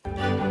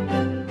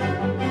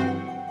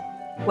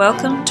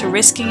Welcome to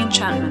Risking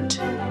Enchantment,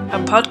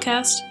 a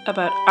podcast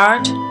about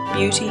art,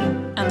 beauty,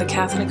 and the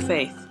Catholic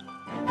faith.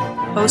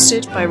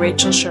 Hosted by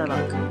Rachel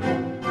Sherlock.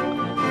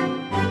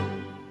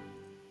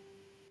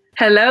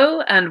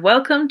 Hello and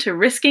welcome to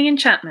Risking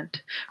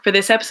Enchantment. For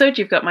this episode,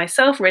 you've got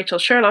myself, Rachel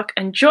Sherlock,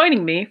 and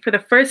joining me for the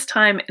first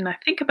time in I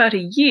think about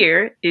a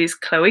year is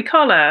Chloe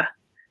Colla.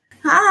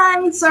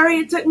 Hi, sorry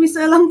it took me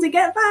so long to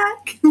get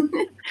back.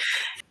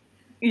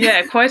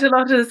 Yeah, quite a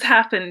lot has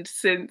happened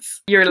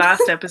since your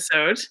last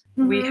episode.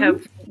 Mm-hmm. We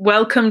have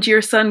welcomed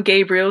your son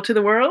Gabriel to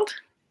the world.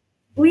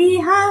 We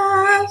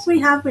have.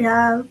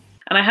 And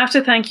I have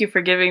to thank you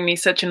for giving me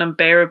such an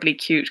unbearably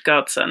cute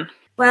godson.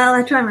 Well,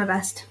 I try my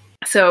best.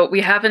 So we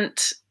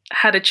haven't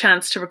had a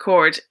chance to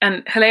record.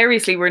 And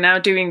hilariously, we're now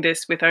doing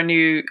this with our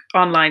new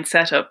online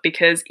setup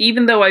because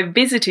even though I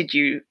visited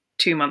you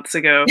 2 months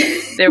ago,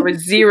 there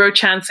was zero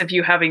chance of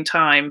you having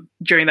time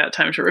during that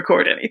time to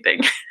record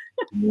anything.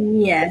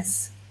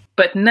 Yes.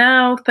 But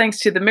now, thanks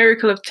to the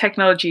miracle of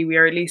technology, we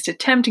are at least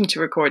attempting to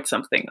record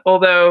something.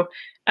 Although,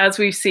 as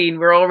we've seen,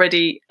 we're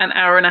already an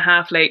hour and a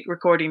half late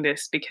recording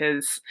this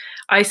because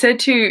I said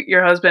to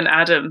your husband,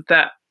 Adam,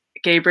 that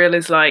Gabriel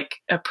is like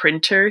a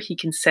printer. He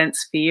can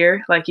sense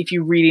fear. Like if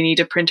you really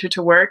need a printer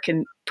to work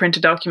and print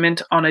a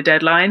document on a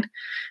deadline.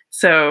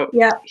 So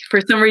yeah.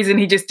 For some reason,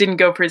 he just didn't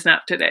go for his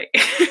nap today.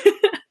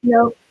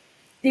 No,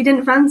 he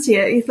didn't fancy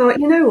it. He thought,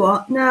 you know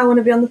what? Now I want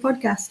to be on the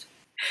podcast.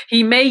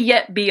 He may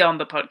yet be on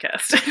the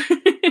podcast.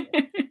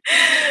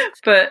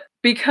 But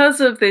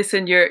because of this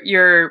and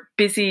your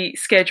busy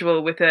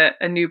schedule with a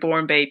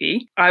newborn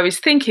baby, I was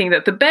thinking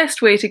that the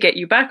best way to get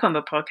you back on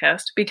the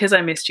podcast, because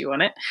I missed you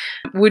on it,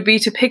 would be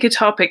to pick a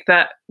topic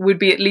that would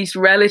be at least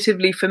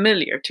relatively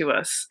familiar to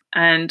us.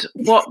 And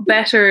what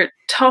better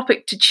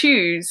topic to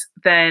choose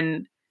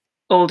than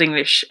Old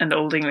English and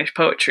Old English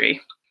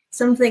poetry?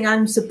 Something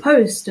I'm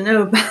supposed to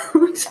know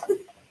about.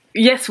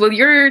 Yes, well,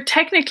 you're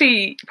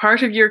technically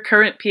part of your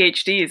current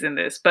PhD is in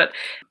this, but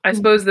I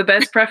suppose the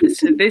best preface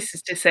to this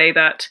is to say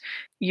that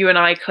you and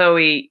I,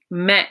 Chloe,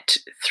 met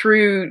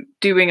through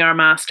doing our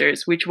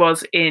master's, which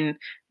was in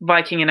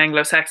Viking and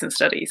Anglo-Saxon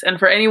studies. And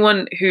for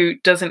anyone who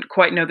doesn't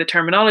quite know the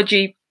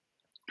terminology,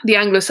 the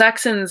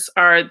Anglo-Saxons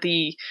are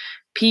the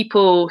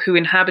people who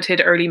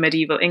inhabited early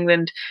medieval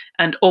England,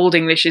 and Old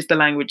English is the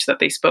language that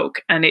they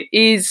spoke. And it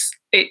is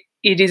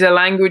a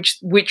language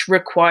which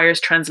requires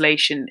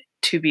translation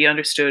to be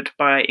understood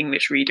by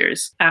English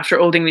readers. After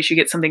Old English, you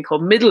get something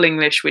called Middle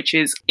English, which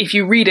is, if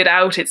you read it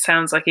out, it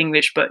sounds like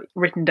English, but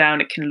written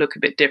down, it can look a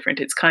bit different.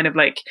 It's kind of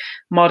like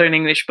modern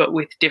English, but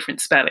with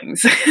different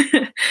spellings.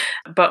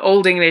 But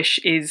Old English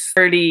is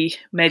early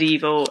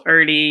medieval,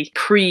 early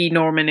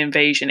pre-Norman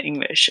invasion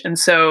English. And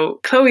so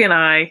Chloe and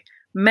I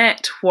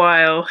met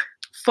while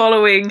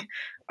following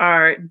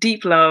our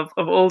deep love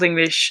of Old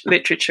English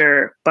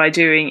literature by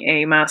doing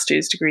a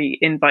master's degree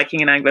in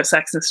Viking and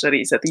Anglo-Saxon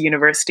studies at the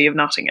University of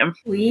Nottingham.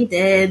 We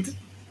did.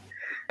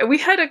 We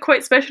had a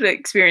quite special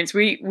experience.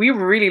 We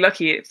were really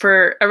lucky.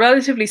 For a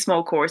relatively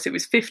small course, it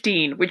was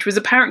 15, which was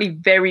apparently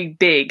very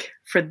big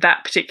for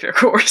that particular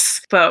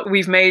course. But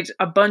we've made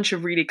a bunch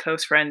of really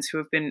close friends who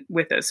have been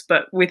with us.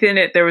 But within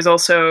it, there was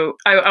also,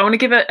 I want to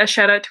give a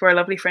shout out to our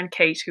lovely friend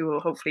Kate, who will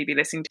hopefully be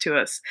listening to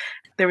us.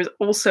 There was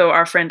also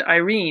our friend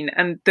Irene,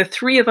 and the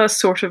three of us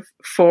sort of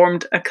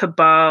formed a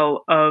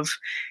cabal of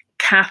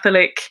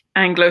Catholic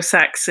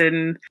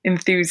Anglo-Saxon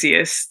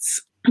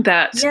enthusiasts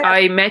that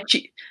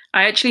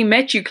I actually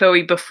met you,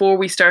 Chloe, before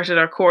we started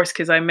our course,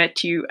 because I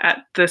met you at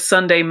the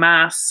Sunday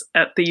Mass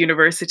at the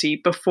university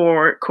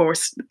before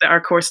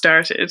our course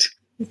started.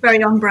 It's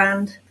very on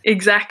brand.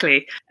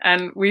 Exactly.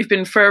 And we've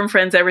been firm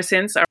friends ever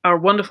since. Our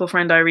wonderful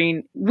friend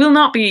Irene will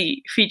not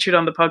be featured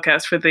on the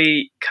podcast for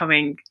the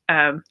coming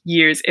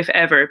years, if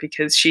ever,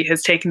 because she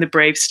has taken the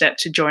brave step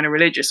to join a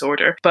religious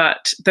order.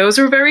 But those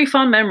are very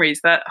fond memories.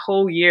 That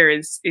whole year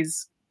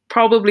is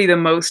probably the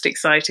most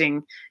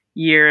exciting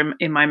year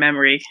in my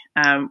memory.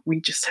 We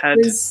just had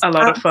a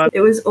lot of fun.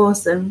 It was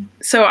awesome.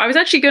 So I was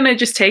actually going to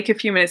just take a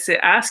few minutes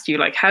to ask you,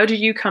 like, how did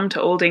you come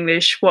to Old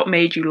English? What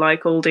made you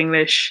like Old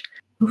English?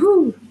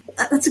 Ooh,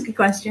 that's a good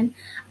question.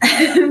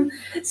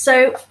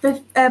 So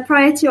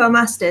prior to our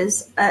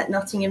masters at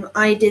Nottingham,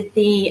 I did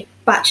the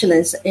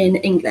bachelor's in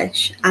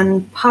English,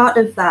 and part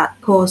of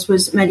that course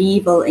was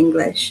medieval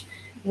English,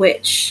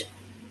 which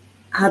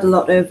had a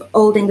lot of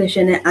Old English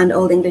in it and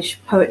Old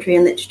English poetry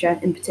and literature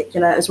in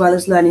particular, as well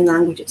as learning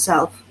language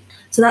itself.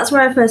 So that's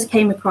where I first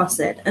came across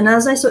it. And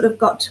as I sort of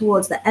got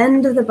towards the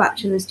end of the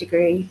bachelor's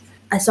degree,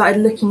 I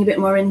started looking a bit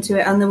more into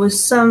it, and there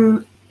was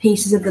some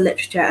pieces of the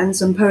literature and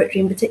some poetry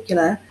in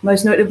particular,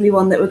 most notably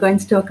one that we're going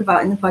to talk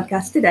about in the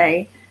podcast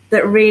today,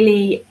 that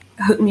really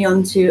hooked me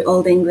onto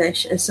Old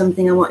English as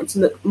something I wanted to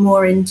look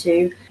more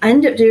into. I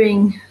ended up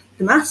doing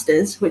the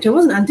masters, which I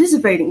wasn't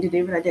anticipating to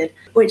do, but I did,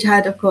 which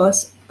had, of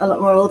course, a lot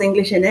more Old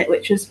English in it,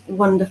 which was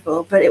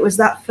wonderful. But it was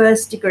that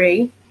first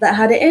degree that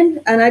had it in,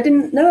 and I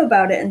didn't know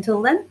about it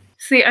until then.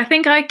 See, I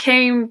think I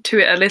came to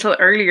it a little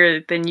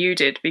earlier than you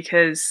did,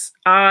 because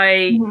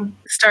I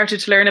started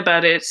to learn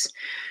about it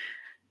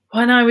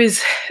When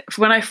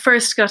I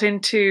first got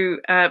into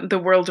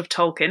the world of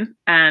Tolkien,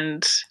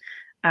 and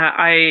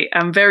I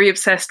am very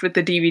obsessed with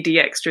the DVD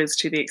extras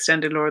to the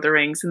extended Lord of the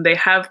Rings, and they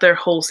have their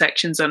whole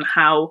sections on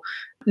how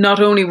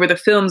not only were the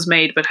films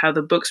made, but how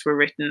the books were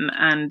written.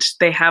 And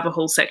they have a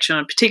whole section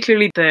on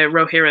particularly the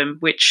Rohirrim,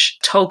 which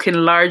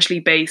Tolkien largely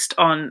based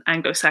on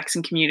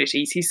Anglo-Saxon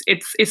communities.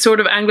 It's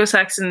sort of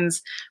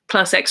Anglo-Saxons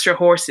plus extra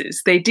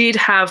horses. They did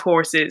have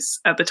horses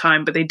at the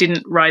time, but they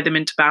didn't ride them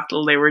into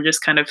battle. They were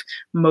just kind of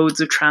modes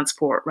of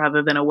transport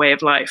rather than a way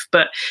of life.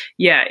 But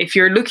yeah, if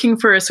you're looking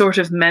for a sort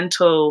of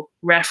mental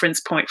reference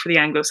point for the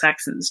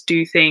Anglo-Saxons,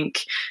 do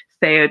think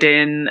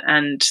Theoden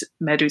and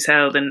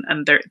Meduseld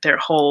and their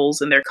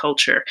halls and their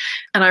culture.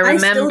 And I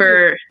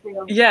remember,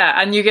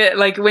 and you get,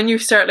 like, when you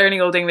start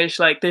learning Old English,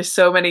 like, there's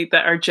so many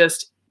that are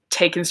just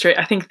taken straight.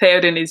 I think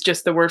Theoden is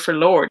just the word for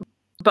Lord.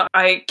 But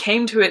I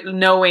came to it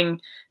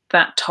knowing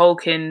that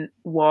Tolkien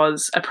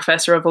was a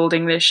professor of Old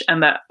English,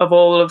 and that of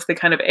all of the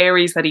kind of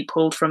areas that he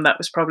pulled from, that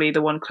was probably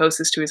the one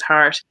closest to his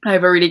heart. I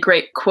have a really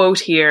great quote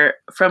here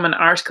from an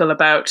article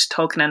about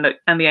Tolkien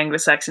and the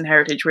Anglo-Saxon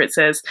heritage, where it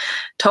says,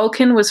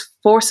 Tolkien was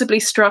forcibly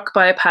struck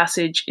by a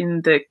passage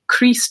in the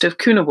Creast of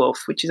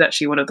Cunewulf, which is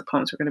actually one of the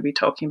poems we're going to be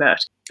talking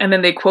about. And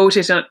then they quote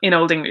it in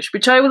Old English,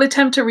 which I will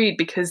attempt to read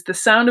because the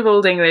sound of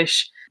Old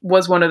English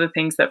was one of the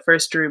things that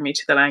first drew me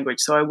to the language.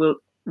 So I will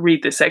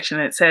read this section.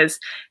 It says,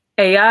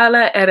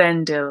 Eala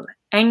Erendil,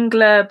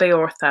 Engla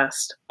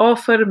Beorthast,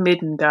 Offer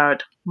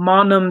Midengard,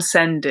 Monum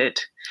Sendid,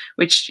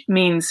 which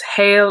means,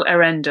 Hail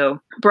Erendil,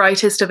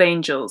 brightest of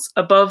angels,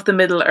 above the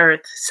middle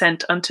earth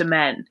sent unto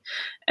men.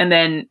 And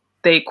then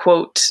they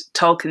quote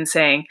Tolkien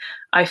saying,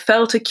 I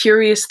felt a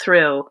curious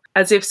thrill,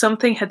 as if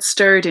something had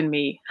stirred in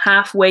me,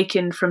 half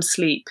wakened from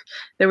sleep.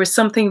 There was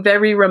something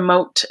very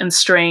remote and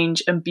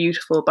strange and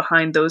beautiful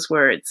behind those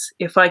words,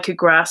 if I could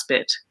grasp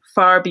it,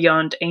 far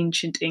beyond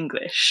ancient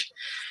English.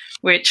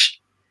 Which,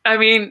 I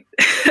mean,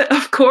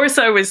 of course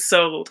I was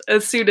sold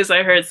as soon as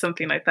I heard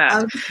something like that.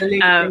 Absolutely.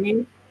 How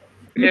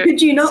could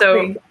you not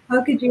be?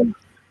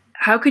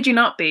 How could you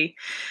not be?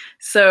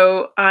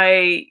 So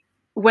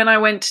when I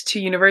went to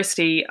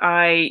university,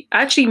 I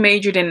actually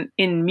majored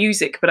in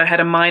music, but I had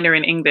a minor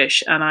in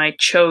English, and I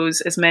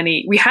chose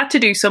we had to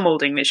do some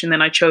Old English, and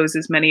then I chose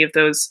as many of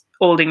those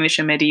Old English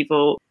and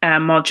medieval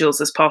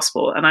modules as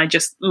possible. And I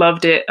just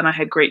loved it, and I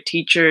had great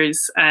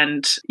teachers.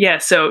 And yeah,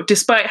 so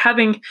despite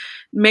having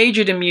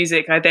majored in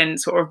music, I then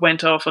sort of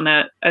went off on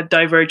a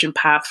divergent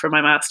path for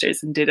my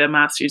master's and did a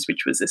master's,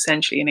 which was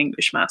essentially an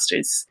English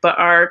master's. But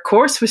our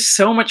course was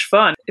so much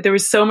fun. There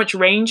was so much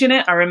range in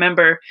it. I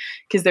remember,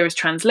 because there was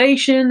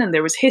translation and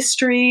there was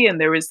history,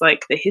 and there was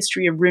like the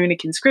history of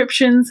runic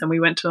inscriptions, and we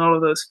went on all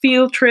of those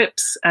field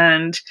trips,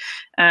 and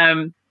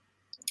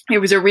it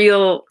was a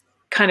real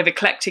kind of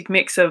eclectic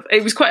mix of,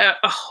 it was quite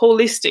a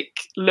holistic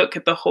look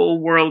at the whole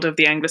world of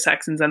the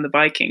Anglo-Saxons and the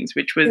Vikings,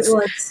 which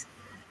was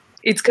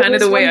it's kind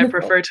of the way wonderful. I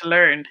prefer to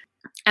learn.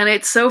 And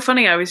it's so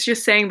funny, I was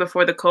just saying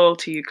before the call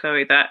to you,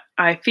 Chloe, that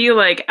I feel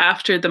like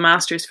after the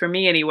Masters, for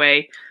me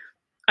anyway,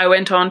 I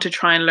went on to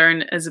try and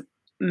learn as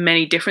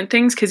many different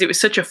things, because it was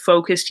such a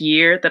focused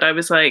year that I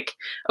was like,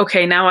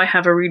 okay, now I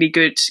have a really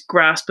good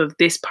grasp of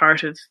this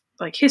part of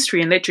like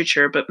history and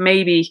literature, but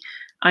maybe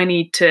I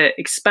need to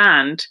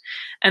expand.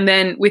 And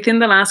then within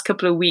the last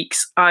couple of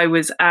weeks, I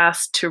was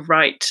asked to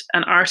write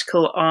an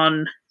article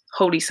on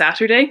Holy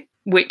Saturday,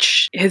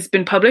 which has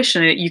been published,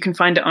 and you can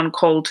find it on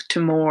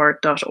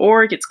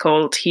calledtomore.org. It's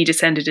called He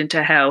Descended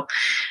into Hell.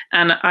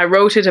 And I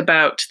wrote it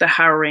about the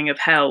harrowing of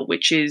hell,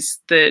 which is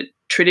the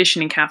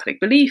tradition in Catholic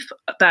belief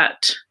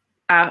that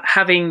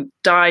having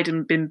died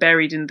and been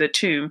buried in the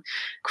tomb,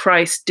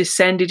 Christ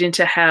descended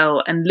into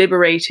hell and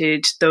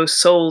liberated those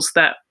souls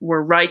that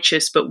were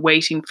righteous but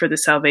waiting for the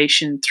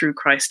salvation through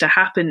Christ to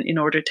happen in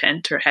order to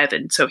enter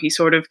heaven. So he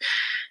sort of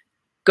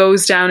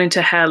goes down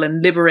into hell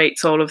and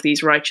liberates all of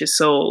these righteous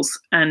souls.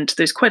 And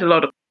there's quite a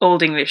lot of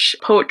Old English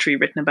poetry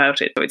written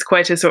about it. So it's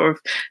quite a sort of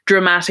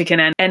dramatic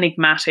and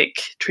enigmatic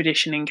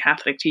tradition in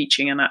Catholic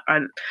teaching. And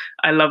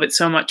I love it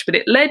so much. But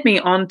it led me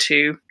on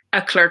to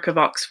A Clerk of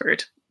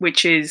Oxford,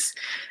 which is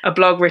a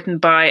blog written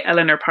by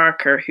Eleanor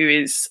Parker,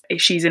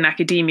 she's in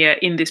academia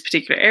in this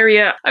particular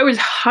area. I would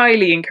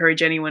highly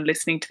encourage anyone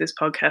listening to this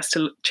podcast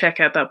to check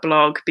out that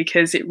blog,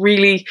 because it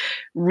really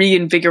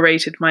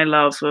reinvigorated my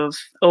love of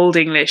Old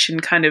English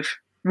and kind of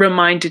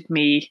reminded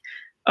me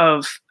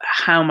of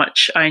how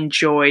much I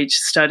enjoyed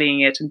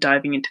studying it and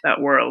diving into that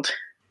world.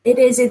 It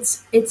is.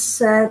 It's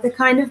the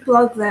kind of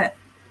blog that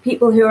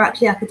people who are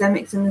actually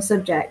academics in the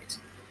subject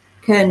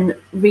can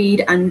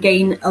read and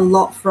gain a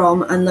lot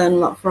from and learn a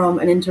lot from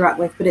and interact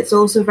with, but it's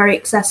also very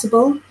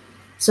accessible.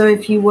 So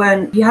if you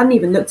hadn't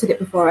even looked at it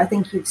before, I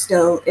think it'd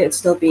still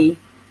be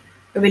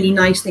a really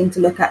nice thing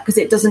to look at, because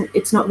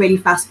it's not really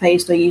fast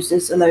paced or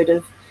uses a load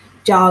of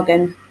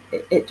jargon.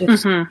 It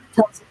just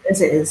tells it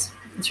as it is.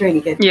 It's really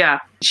good. Yeah,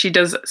 she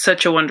does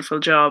such a wonderful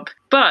job.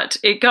 But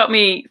it got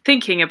me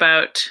thinking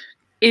about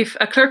if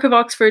A Clerk of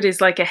Oxford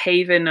is like a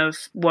haven of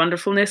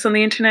wonderfulness on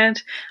the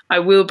internet, I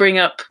will bring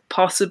up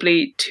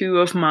possibly two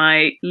of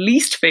my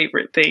least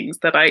favorite things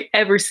that I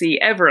ever see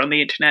ever on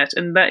the internet,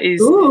 and that is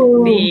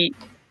the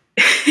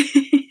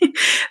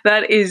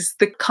that is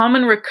the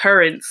common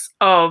recurrence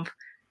of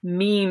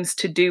memes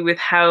to do with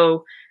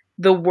how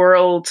the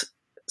world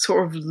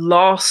sort of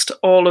lost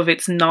all of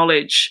its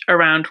knowledge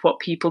around what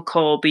people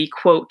call the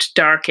quote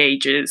Dark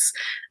Ages,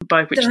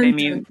 by which they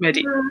mean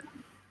medieval.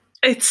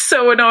 It's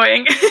so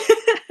annoying.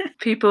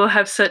 People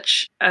have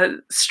such a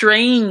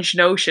strange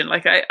notion.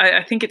 Like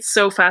I think it's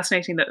so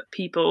fascinating that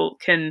people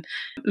can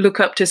look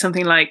up to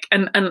something like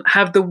and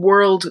have the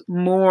world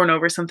mourn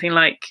over something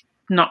like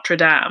Notre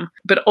Dame,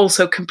 but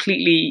also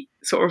completely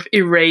sort of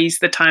erase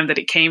the time that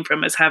it came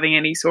from as having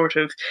any sort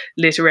of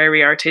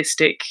literary,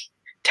 artistic,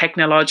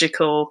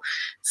 technological,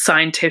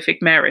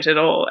 scientific merit at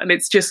all. And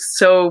it's just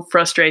so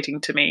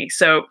frustrating to me.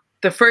 So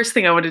the first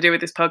thing I want to do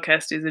with this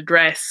podcast is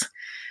address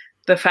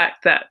the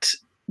fact that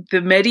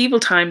the medieval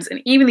times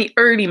and even the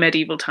early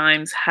medieval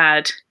times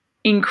had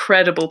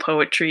incredible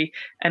poetry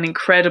and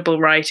incredible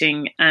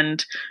writing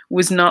and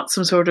was not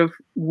some sort of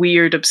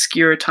weird,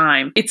 obscure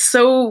time. It's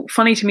so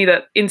funny to me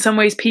that in some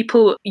ways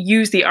people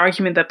use the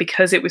argument that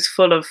because it was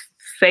full of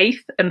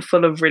faith and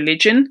full of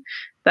religion,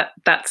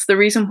 that's the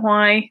reason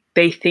why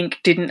they think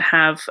didn't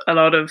have a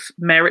lot of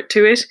merit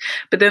to it.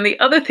 But then the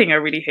other thing I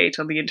really hate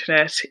on the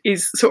internet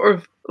is sort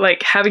of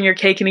like having your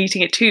cake and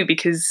eating it too,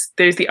 because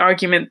there's the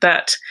argument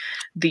that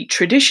the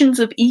traditions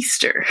of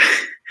Easter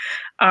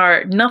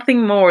are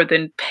nothing more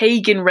than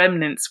pagan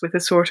remnants with a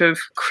sort of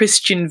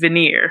Christian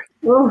veneer.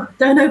 Oh,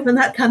 don't open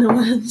that can of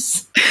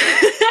worms.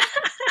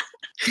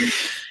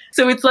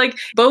 So it's like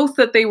both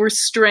that they were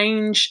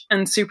strange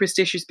and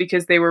superstitious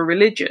because they were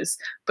religious,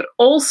 but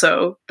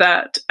also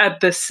that at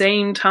the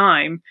same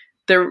time,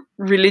 their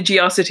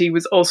religiosity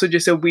was also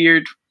just a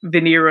weird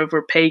veneer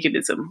over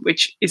paganism,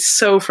 which is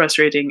so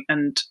frustrating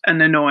and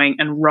annoying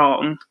and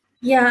wrong.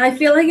 Yeah, I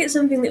feel like it's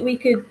something that we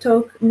could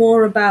talk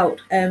more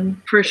about.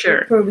 For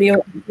sure. Probably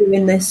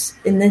in this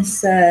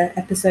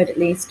episode at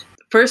least.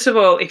 First of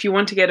all, if you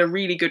want to get a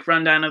really good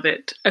rundown of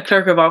it, A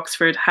Clerk of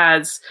Oxford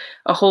has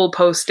a whole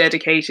post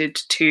dedicated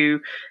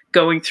to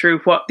going through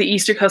what the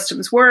Easter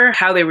customs were,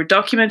 how they were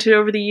documented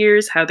over the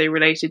years, how they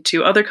related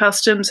to other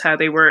customs, how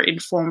they were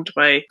informed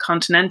by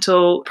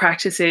continental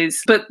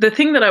practices. But the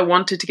thing that I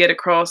wanted to get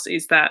across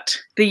is that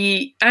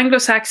the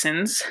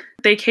Anglo-Saxons,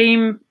 they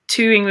came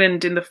to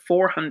England in the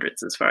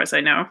 400s, as far as I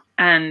know.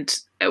 And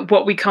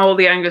what we call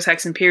the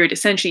Anglo-Saxon period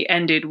essentially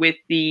ended with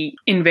the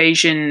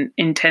invasion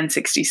in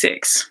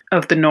 1066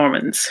 of the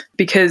Normans.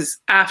 Because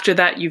after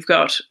that, you've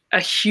got a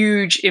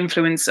huge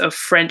influence of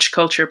French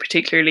culture,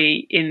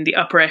 particularly in the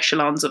upper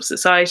echelons of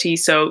society.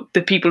 So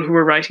the people who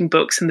were writing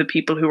books and the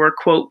people who were,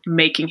 quote,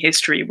 making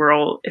history were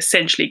all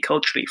essentially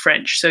culturally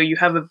French. So you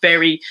have a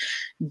very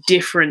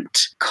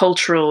different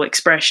cultural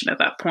expression at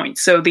that point.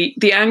 So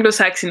the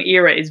Anglo-Saxon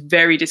era is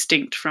very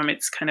distinct from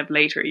its kind of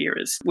later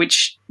eras,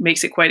 which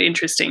makes it quite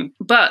interesting.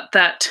 But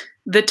that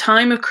the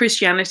time of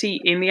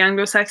Christianity in the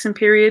Anglo-Saxon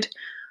period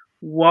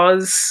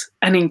was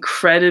an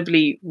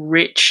incredibly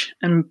rich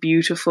and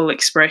beautiful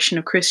expression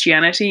of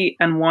Christianity,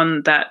 and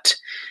one that,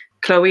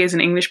 Chloe, as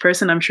an English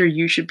person, I'm sure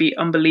you should be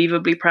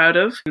unbelievably proud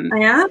of.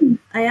 I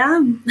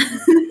am.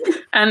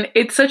 And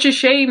it's such a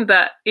shame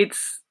that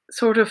it's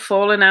sort of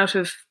fallen out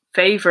of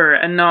favor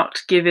and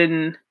not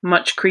given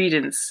much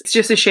credence. It's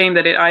just a shame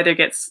that it either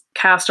gets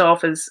cast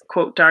off as,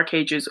 quote, Dark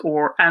Ages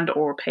or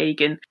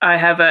pagan. I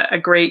have a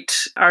great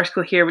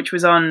article here which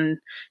was on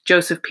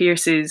Joseph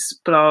Pearce's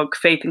blog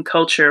Faith and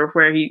Culture,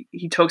 where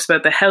he talks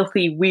about the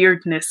healthy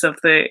weirdness of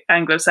the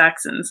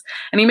Anglo-Saxons,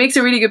 and he makes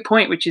a really good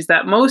point, which is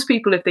that most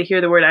people, if they hear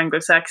the word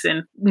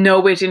Anglo-Saxon,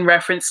 know it in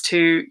reference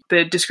to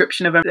the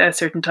description of a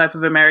certain type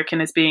of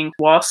American as being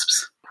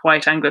WASPs,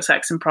 white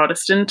Anglo-Saxon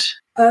Protestant.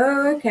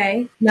 Oh,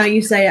 okay. Now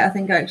you say it, I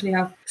think I actually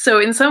have. So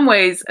in some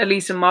ways, at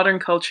least in modern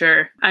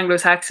culture,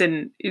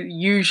 Anglo-Saxon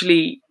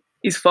usually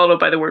is followed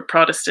by the word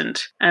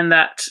Protestant. And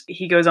that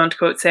he goes on to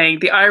quote saying,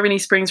 "The irony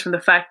springs from the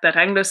fact that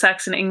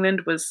Anglo-Saxon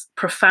England was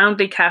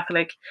profoundly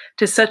Catholic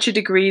to such a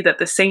degree that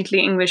the saintly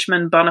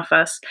Englishman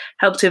Boniface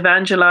helped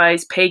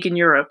evangelize pagan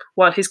Europe,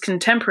 while his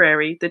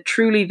contemporary, the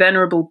truly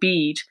venerable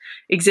Bede,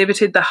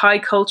 exhibited the high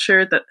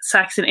culture that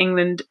Saxon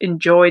England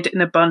enjoyed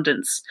in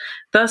abundance.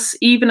 Thus,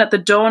 even at the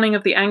dawning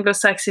of the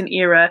Anglo-Saxon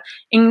era,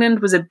 England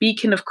was a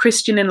beacon of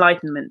Christian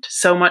enlightenment.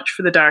 So much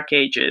for the Dark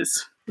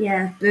Ages."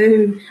 Yeah,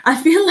 boo.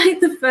 I feel like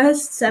the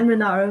first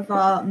seminar of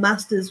our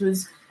masters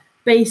was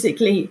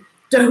basically,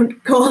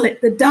 don't call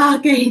it the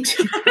Dark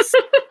Ages.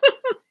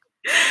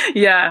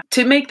 Yeah.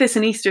 To make this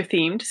an Easter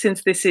themed,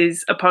 since this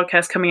is a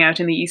podcast coming out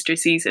in the Easter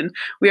season,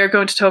 we are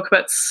going to talk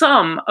about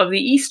some of the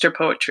Easter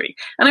poetry.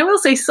 And I will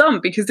say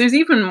some, because there's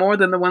even more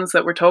than the ones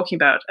that we're talking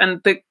about.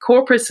 And the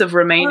corpus of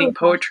remaining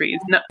poetry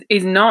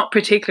is not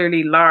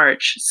particularly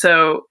large.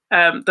 So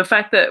the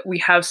fact that we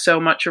have so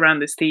much around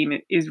this theme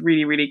is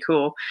really, really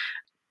cool.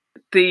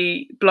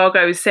 the blog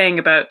I was saying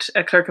about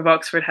A Clerk of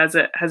Oxford has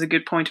a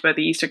good point about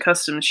the Easter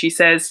customs. She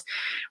says,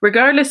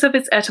 regardless of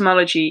its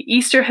etymology,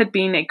 Easter had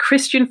been a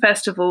Christian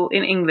festival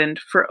in England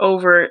for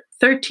over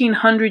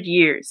 1,300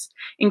 years,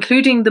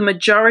 including the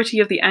majority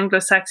of the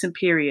Anglo-Saxon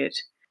period.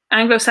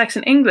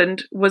 Anglo-Saxon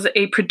England was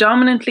a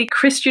predominantly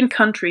Christian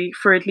country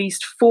for at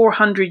least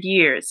 400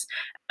 years,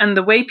 and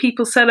the way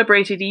people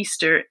celebrated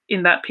Easter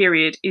in that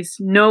period is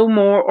no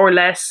more or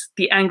less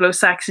the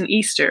Anglo-Saxon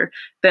Easter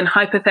than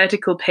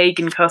hypothetical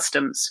pagan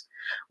customs.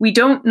 We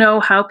don't know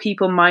how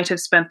people might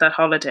have spent that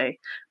holiday,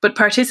 but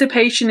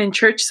participation in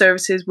church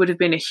services would have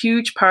been a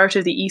huge part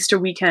of the Easter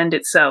weekend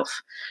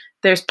itself.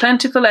 There's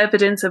plentiful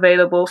evidence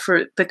available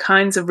for the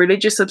kinds of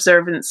religious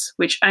observance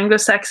which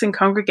Anglo-Saxon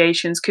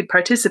congregations could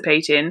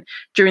participate in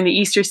during the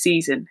Easter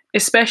season,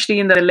 especially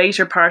in the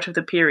later part of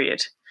the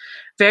period.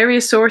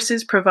 Various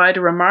sources provide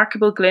a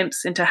remarkable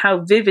glimpse into how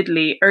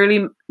vividly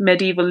early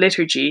medieval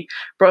liturgy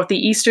brought the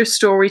Easter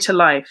story to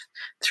life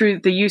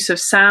through the use of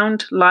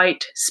sound,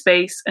 light,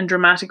 space, and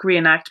dramatic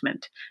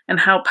reenactment, and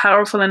how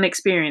powerful an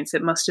experience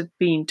it must have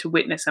been to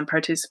witness and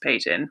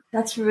participate in.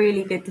 That's a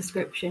really good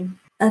description.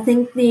 I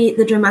think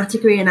the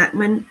dramatic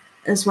reenactment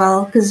as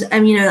well, because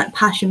like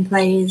Passion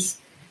plays,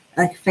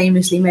 like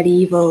famously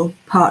medieval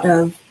part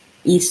of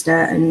Easter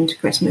and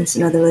Christmas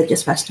and other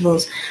religious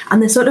festivals,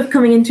 and they're sort of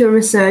coming into a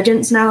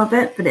resurgence now a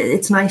bit, but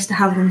it's nice to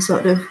have them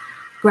sort of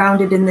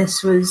grounded in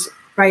this was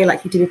very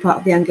likely to be part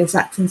of the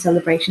Anglo-Saxon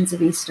celebrations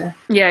of Easter.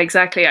 Yeah,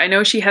 exactly. I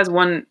know she has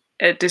one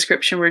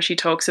description where she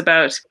talks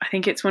about, I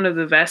think it's one of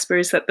the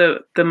Vespers that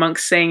the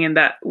monks sing, and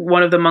that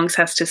one of the monks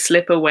has to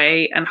slip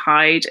away and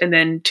hide, and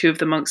then two of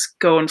the monks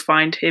go and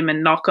find him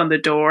and knock on the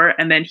door,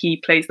 and then he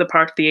plays the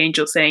part of the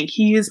angel saying,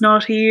 "He is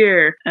not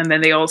here," and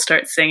then they all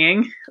start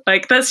singing.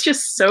 Like, that's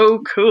just so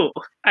cool.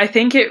 I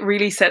think it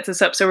really sets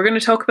us up. So we're going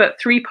to talk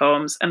about 3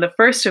 poems, and the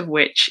first of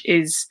which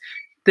is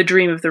The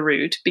Dream of the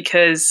Rood,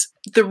 because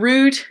the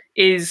rood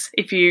is,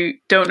 if you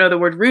don't know the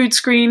word rood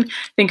screen,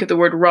 think of the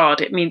word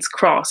rod. It means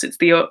cross. It's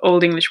the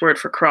Old English word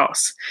for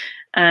cross.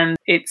 And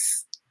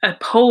it's a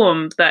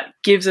poem that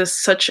gives us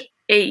such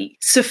a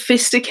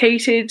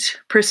sophisticated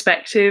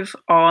perspective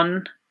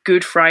on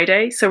Good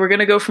Friday. So we're going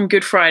to go from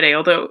Good Friday,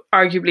 although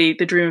arguably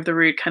The Dream of the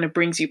Rood kind of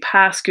brings you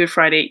past Good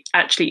Friday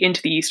actually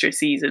into the Easter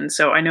season.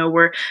 So I know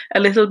we're a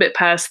little bit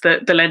past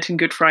the Lenten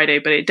Good Friday,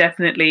 but it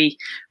definitely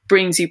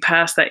brings you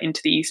past that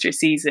into the Easter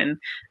season.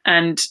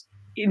 And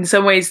in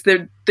some ways,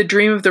 the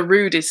Dream of the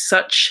Rood is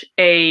such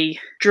a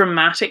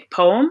dramatic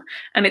poem,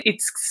 and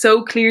it's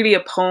so clearly a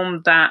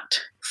poem that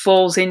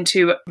falls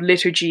into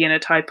liturgy and a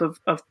type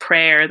of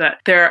prayer, that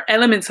there are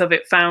elements of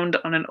it found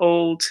on an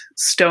old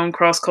stone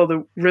cross called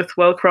the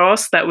Ruthwell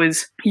cross that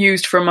was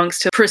used for monks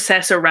to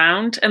process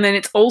around. And then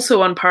it's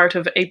also on part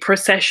of a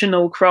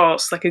processional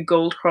cross, like a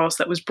gold cross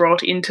that was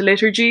brought into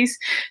liturgies.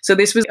 So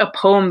this was a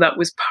poem that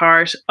was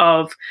part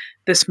of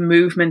this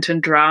movement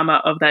and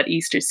drama of that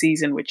Easter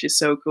season, which is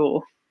so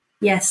cool.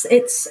 Yes,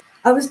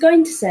 I was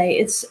going to say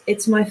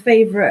it's my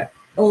favourite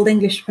Old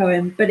English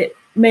poem, but it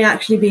may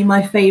actually be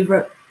my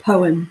favourite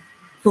poem,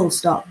 full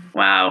stop.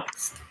 Wow.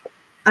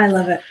 I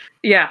love it.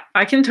 Yeah,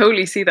 I can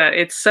totally see that.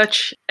 It's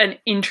such an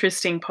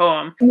interesting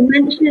poem. You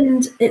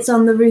mentioned it's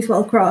on the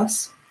Ruthwell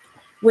Cross,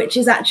 which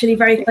is actually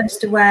very close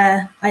to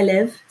where I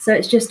live. So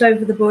it's just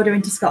over the border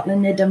into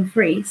Scotland near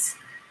Dumfries.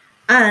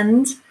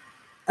 And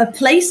a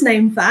place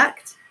name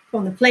fact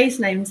from the place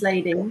names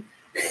lady,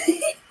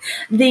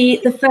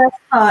 the first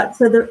part,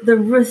 so the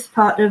Ruth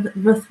part of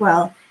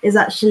Ruthwell is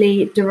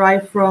actually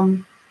derived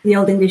from the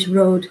Old English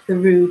road, the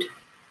rood.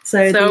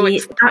 So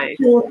the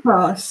actual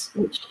cross,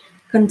 which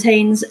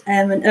contains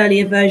an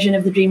earlier version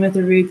of the Dream of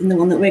the Rood than the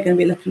one that we're going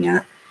to be looking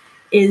at,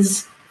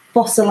 is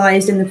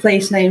fossilized in the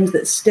place names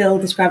that still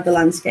describe the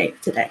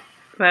landscape today.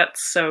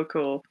 That's so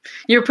cool.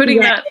 You're putting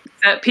that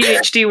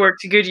PhD work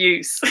to good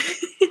use.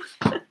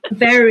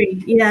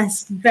 Very,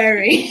 yes,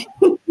 very.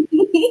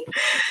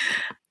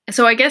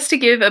 So I guess to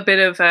give a bit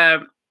of a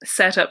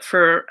setup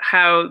for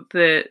how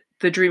the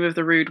Dream of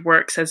the Rood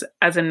works as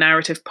a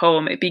narrative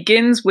poem, it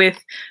begins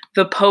with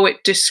the poet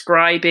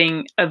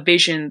describing a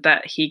vision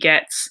that he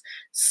gets,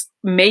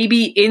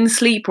 maybe in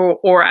sleep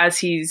or as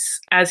he's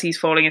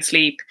falling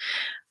asleep,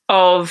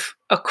 of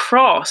a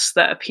cross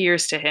that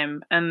appears to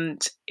him,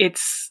 and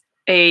it's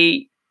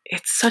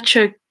such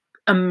a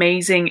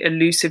amazing,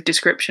 elusive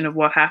description of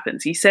what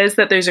happens. He says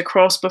that there's a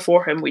cross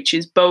before him which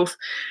is both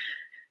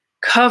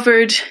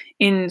covered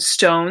in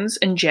stones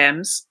and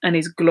gems and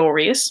is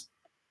glorious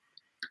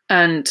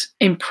and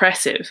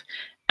impressive.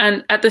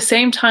 And at the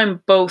same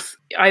time, both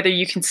either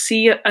you can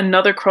see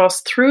another cross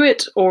through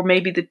it, or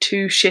maybe the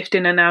two shift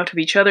in and out of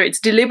each other.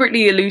 It's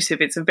deliberately elusive.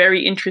 It's a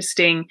very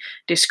interesting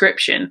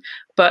description,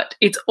 but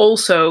it's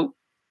also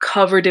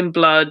covered in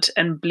blood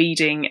and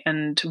bleeding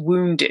and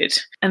wounded.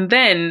 And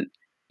then,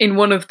 in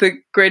one of the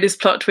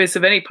greatest plot twists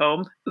of any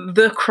poem,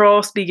 the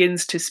cross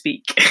begins to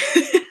speak.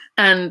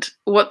 And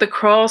what the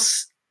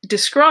cross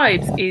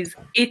describes is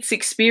its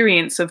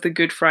experience of the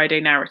Good Friday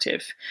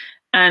narrative.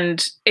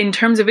 And in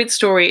terms of its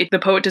story, the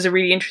poet does a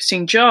really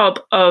interesting job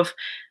of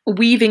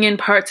weaving in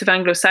parts of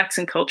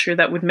Anglo-Saxon culture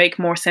that would make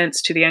more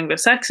sense to the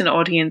Anglo-Saxon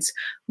audience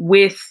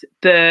with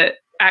the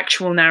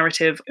actual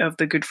narrative of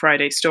the Good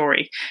Friday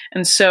story.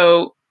 And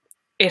so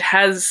it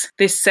has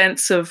this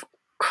sense of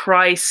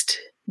Christ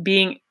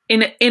being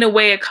in a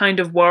way a kind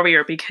of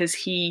warrior, because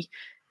he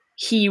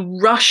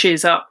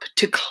rushes up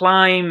to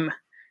climb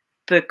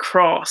the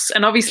cross.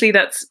 And obviously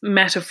that's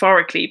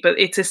metaphorically, but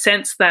it's a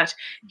sense that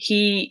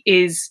he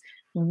is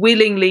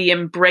willingly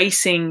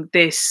embracing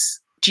this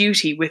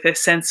duty with a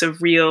sense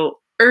of real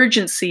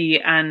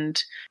urgency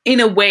and, in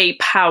a way,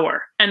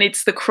 power. And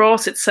it's the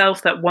cross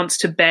itself that wants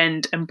to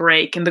bend and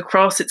break, and the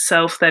cross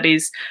itself that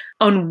is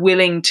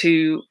unwilling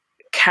to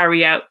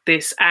carry out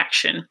this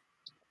action.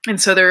 And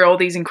so there are all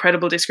these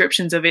incredible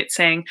descriptions of it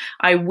saying,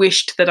 I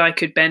wished that I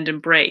could bend and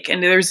break.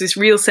 And there's this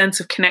real sense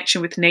of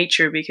connection with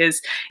nature,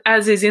 because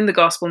as is in the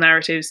gospel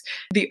narratives,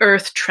 the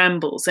earth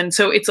trembles. And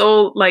so it's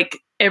all like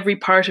every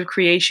part of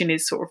creation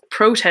is sort of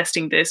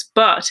protesting this.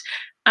 But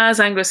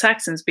as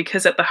Anglo-Saxons,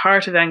 because at the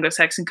heart of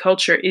Anglo-Saxon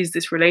culture is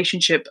this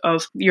relationship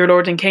of your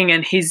Lord and King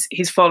and his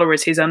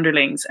followers, his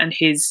underlings, and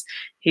his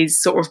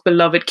sort of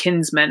beloved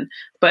kinsmen.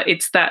 But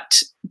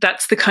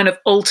that's the kind of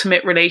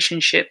ultimate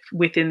relationship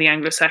within the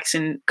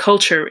Anglo-Saxon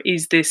culture,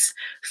 is this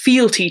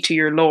fealty to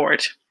your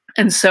Lord.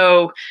 And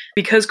so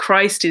because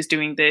Christ is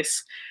doing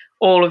this,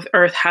 all of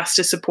earth has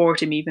to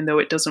support him, even though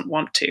it doesn't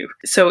want to.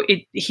 So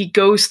he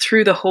goes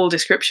through the whole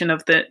description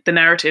of the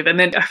narrative. And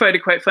then I find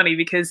it quite funny,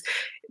 because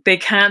they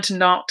can't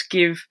not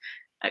give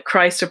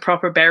Christ a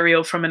proper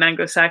burial from an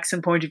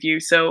Anglo-Saxon point of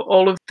view. So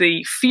all of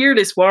the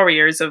fearless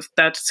warriors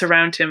that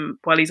surround him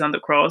while he's on the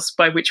cross,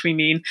 by which we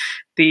mean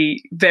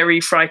the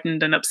very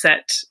frightened and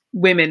upset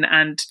women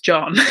and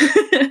John,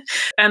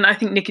 and I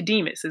think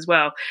Nicodemus as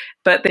well.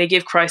 But they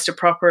give Christ a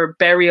proper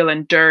burial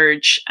and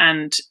dirge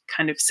and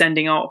kind of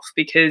sending off,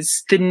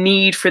 because the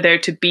need for there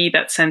to be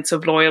that sense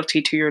of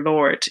loyalty to your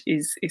Lord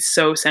is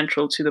so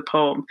central to the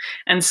poem.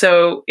 And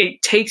so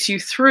it takes you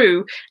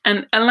through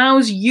and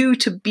allows you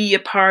to be a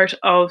part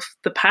of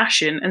the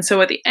Passion. And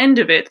so at the end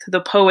of it,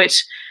 the poet,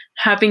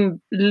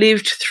 having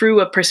lived through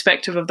a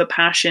perspective of the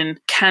Passion,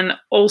 can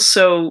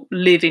also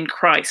live in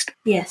Christ.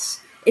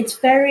 Yes, it's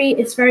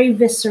very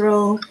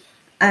visceral,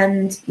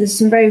 and there's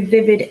some very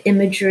vivid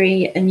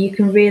imagery, and you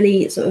can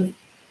really sort of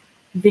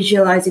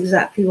visualize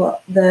exactly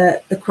what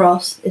the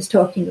cross is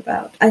talking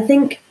about. I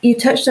think you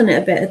touched on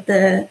it a bit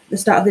at the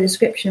start of the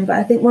description, but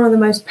I think one of the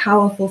most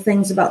powerful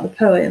things about the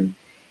poem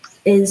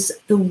is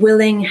the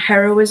willing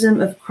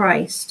heroism of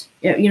Christ,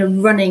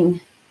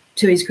 running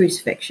to his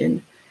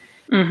crucifixion.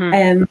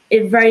 Mm-hmm.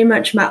 It very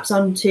much maps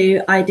onto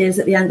ideas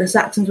that the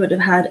Anglo-Saxons would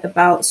have had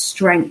about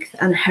strength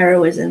and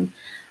heroism,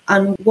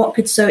 and what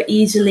could so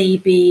easily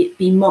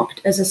be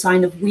mocked as a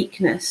sign of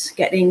weakness,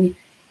 getting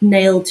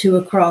nailed to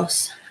a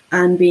cross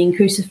and being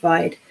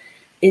crucified,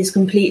 is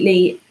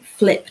completely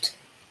flipped.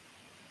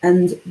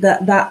 And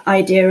that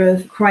idea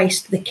of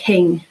Christ the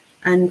King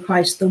and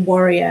Christ the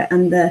warrior,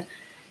 and the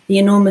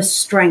enormous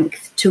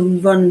strength to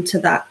run to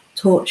that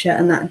torture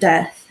and that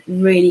death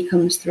really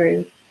comes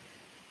through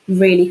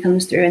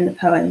in the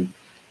poem.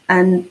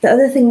 And the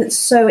other thing that's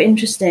so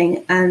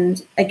interesting,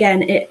 and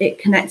again, it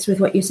connects with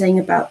what you're saying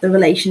about the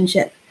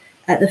relationship,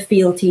 the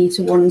fealty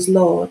to one's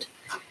Lord.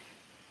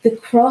 The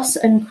cross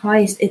and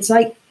Christ, it's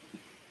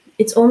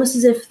almost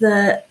as if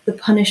the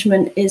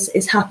punishment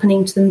is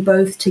happening to them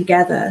both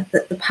together,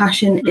 that the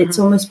Passion, mm-hmm. It's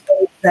almost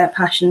both their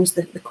passions,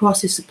 the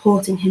cross is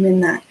supporting him in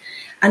that.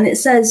 And it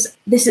says,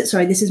 this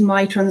is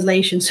my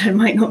translation, so it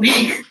might not be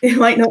as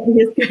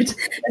good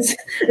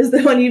as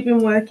the one you've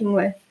been working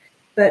with.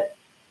 But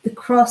the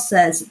cross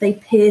says, they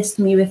pierced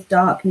me with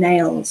dark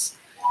nails.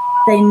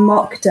 They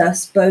mocked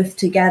us both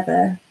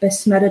together.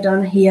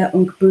 Besmeradon here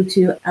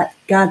unkbutu at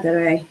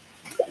gadere.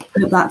 I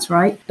hope that's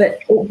right. But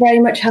it very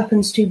much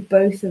happens to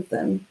both of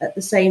them at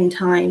the same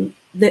time.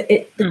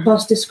 The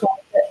cross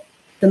describes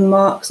the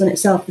marks on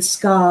itself, the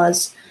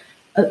scars.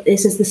 It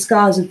says the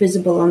scars are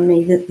visible on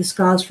me, the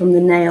scars from the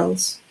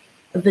nails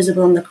are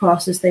visible on the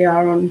cross as they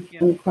are on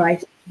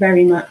Christ.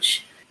 Very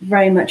much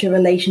a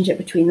relationship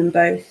between them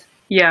both.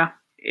 Yeah,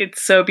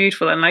 it's so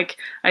beautiful. And like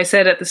I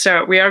said at the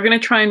start, we are going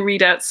to try and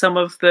read out some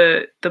of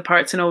the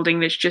parts in Old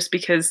English, just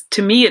because,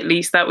 to me at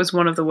least, that was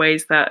one of the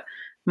ways that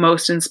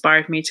most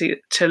inspired me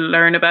to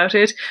learn about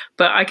it.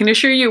 But I can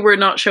assure you we're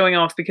not showing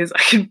off, because I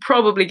can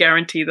probably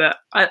guarantee that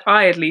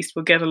I at least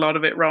will get a lot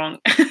of it wrong.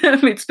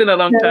 It's been a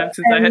long time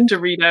since I had to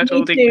read out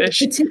Old English.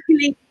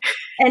 Particularly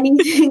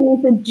anything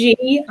with a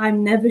G,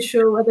 I'm never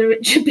sure whether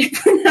it should be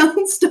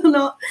pronounced or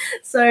not.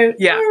 So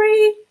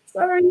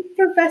sorry,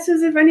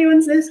 professors, if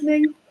anyone's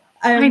listening.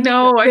 I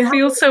know, I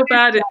feel so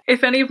bad.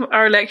 If any of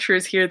our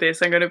lecturers hear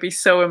this, I'm going to be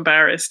so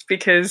embarrassed,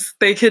 because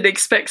they could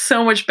expect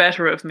so much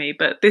better of me,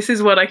 but this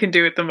is what I can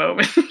do at the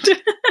moment.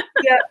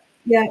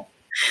 Yeah.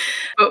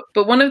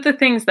 But one of the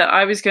things that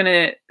I was going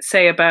to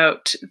say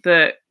about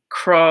the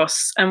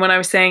cross, and when I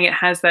was saying it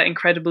has that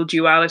incredible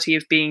duality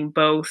of being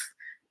both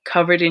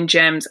covered in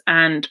gems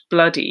and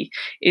bloody,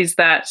 is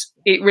that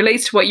it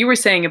relates to what you were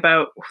saying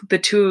about the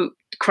two,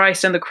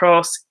 Christ and the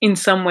cross, in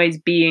some ways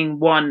being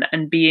one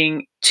and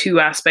being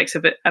two aspects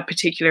of a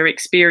particular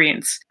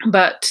experience.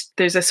 But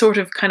there's a sort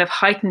of kind of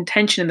heightened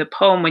tension in the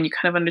poem when you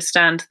kind of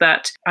understand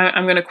that.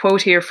 I'm going to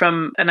quote here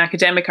from an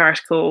academic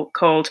article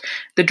called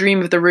 "The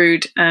Dream of the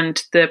Rood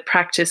and the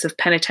Practice of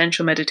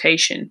Penitential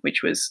Meditation,"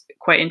 which was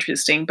quite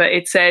interesting. But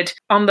it said,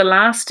 "On the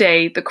last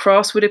day, the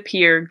cross would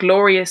appear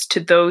glorious to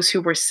those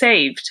who were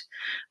saved,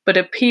 but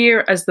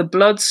appear as the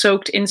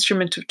blood-soaked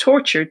instrument of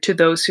torture to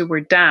those who were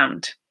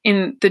damned.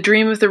 In The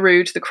Dream of the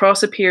Rood, the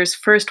cross appears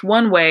first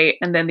one way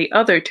and then the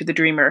other to the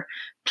dreamer,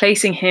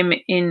 placing him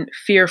in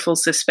fearful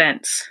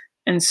suspense."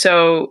 And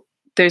so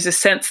there's a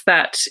sense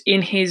that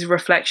in his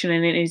reflection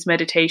and in his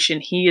meditation,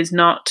 he is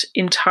not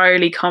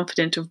entirely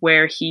confident of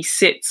where he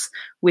sits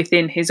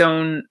within his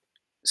own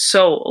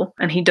soul,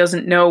 and he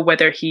doesn't know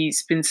whether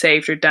he's been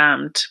saved or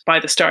damned by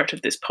the start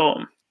of this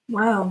poem.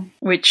 Wow.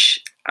 Which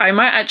I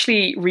might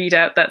actually read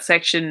out that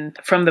section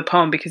from the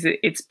poem because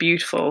it's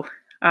beautiful.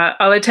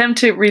 I'll attempt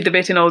to read the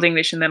bit in Old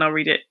English and then I'll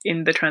read it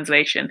in the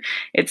translation.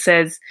 It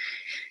says,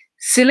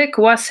 "Silic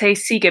was he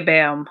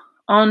sigebeam,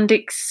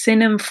 ondic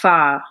sinem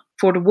fa,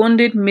 for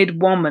wounded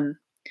mid woman.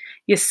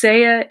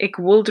 Yesea ik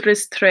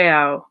wuldris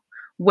treau,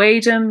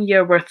 wedum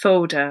je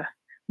werthoda,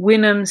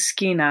 winum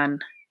skinan,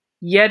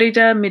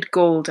 yerida mid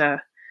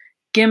golda,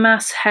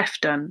 gimas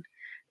heftan,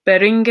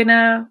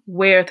 beringena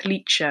werth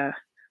licha,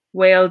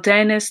 Wael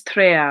denis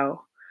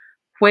treau,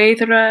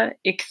 wethera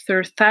ik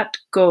thurthat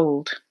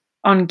gold,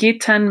 on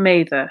gitan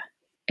metha,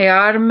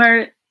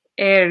 armer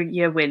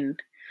yewin,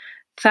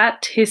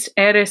 that his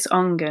eris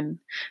ongen,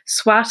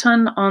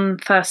 swatan on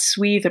tha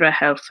swithra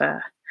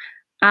helfa,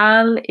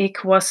 al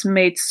ik was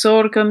made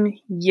sorgum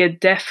je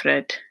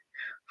defred,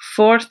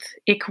 forth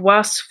ik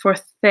was for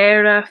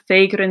thera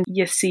fegren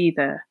je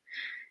sida,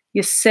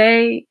 je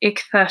say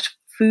ik that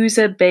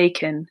fusa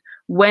bacon,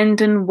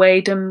 wenden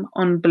wedum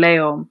on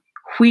bleom,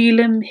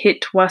 Wheelum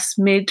hit was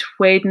mid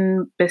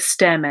weden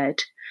bestemed,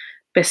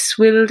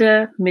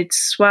 beswilde mid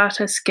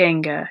swata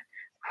skenga,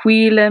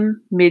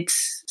 wheelum mid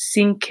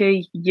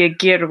sinke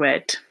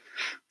yegirwed."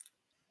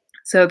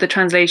 So the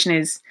translation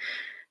is,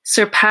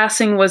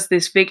 "Surpassing was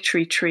this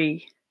victory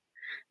tree,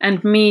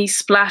 and me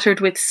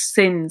splattered with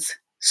sins,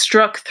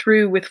 struck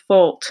through with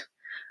fault.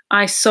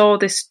 I saw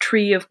this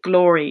tree of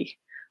glory,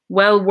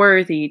 well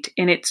worthied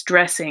in its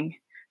dressing,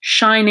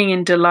 shining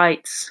in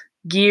delights,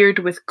 geared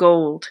with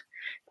gold.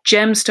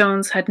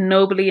 Gemstones had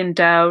nobly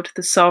endowed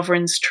the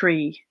sovereign's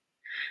tree.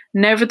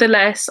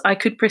 Nevertheless, I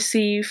could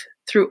perceive,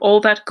 through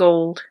all that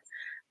gold,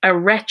 a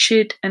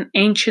wretched and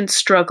ancient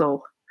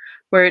struggle,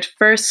 where it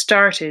first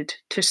started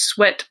to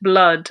sweat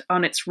blood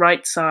on its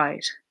right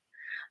side.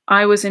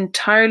 I was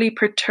entirely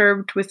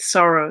perturbed with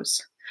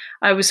sorrows.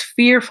 I was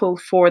fearful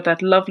for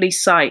that lovely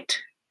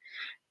sight.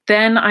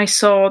 Then I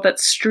saw that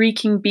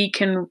streaking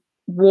beacon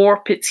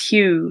warp its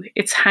hue,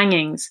 its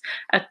hangings.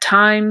 At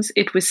times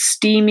it was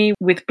steamy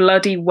with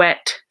bloody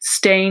wet,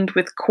 stained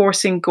with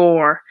coursing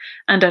gore,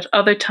 and at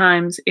other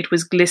times it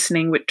was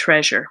glistening with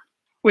treasure."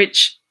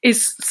 Which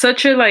is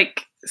such a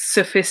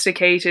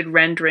sophisticated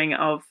rendering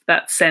of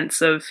that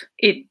sense of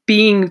it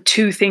being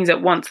two things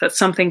at once, that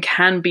something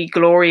can be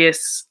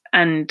glorious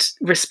and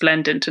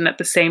resplendent and at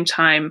the same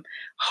time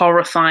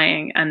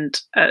horrifying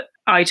and an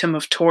item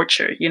of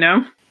torture, you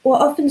know?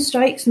 What often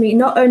strikes me,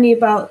 not only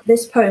about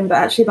this poem, but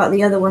actually about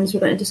the other ones we're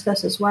going to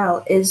discuss as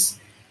well, is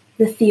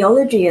the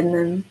theology in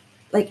them.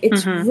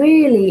 It's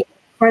really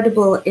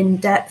incredible,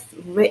 in-depth,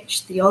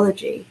 rich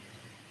theology.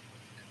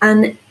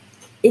 And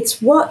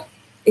it's what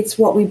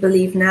we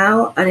believe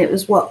now, and it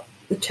was what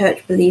the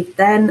church believed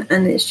then,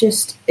 and it's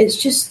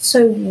just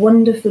so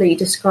wonderfully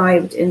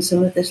described in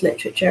some of this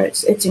literature.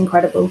 It's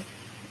incredible.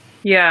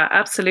 Yeah,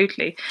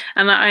 absolutely.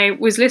 And I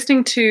was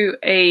listening to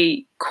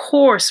a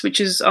course which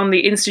is on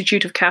the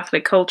Institute of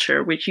Catholic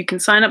Culture, which you can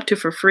sign up to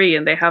for free,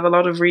 and they have a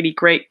lot of really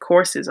great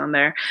courses on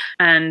there.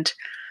 And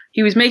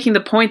he was making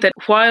the point that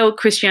while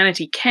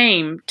Christianity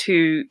came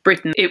to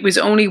Britain, it was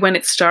only when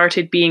it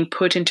started being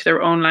put into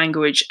their own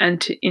language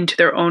and into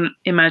their own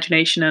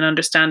imagination and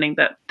understanding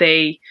that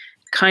they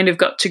kind of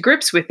got to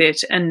grips with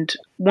it. And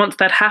once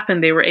that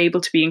happened, they were able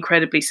to be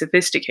incredibly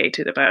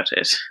sophisticated about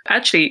it.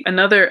 Actually,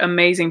 another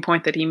amazing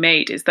point that he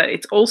made is that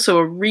it's also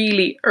a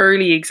really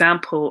early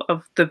example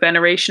of the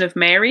veneration of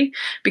Mary,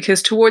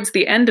 because towards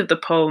the end of the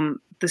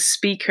poem, the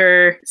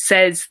speaker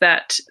says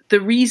that the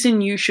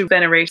reason you should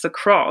venerate the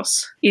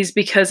cross is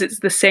because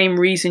it's the same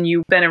reason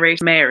you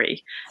venerate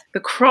Mary. The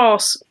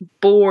cross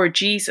bore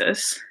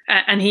Jesus,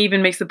 and he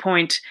even makes the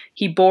point,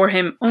 he bore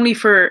him only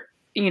for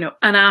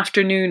an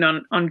afternoon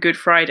on Good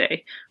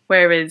Friday,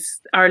 whereas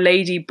Our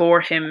Lady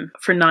bore him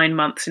for 9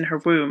 months in her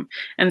womb.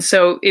 And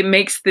so it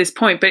makes this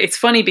point, but it's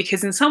funny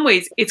because in some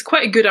ways it's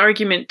quite a good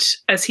argument,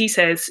 as he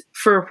says,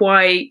 for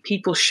why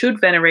people should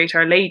venerate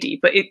Our Lady,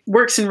 but it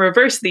works in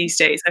reverse these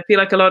days. I feel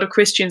like a lot of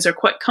Christians are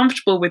quite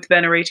comfortable with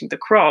venerating the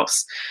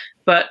cross,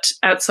 but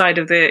outside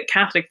of the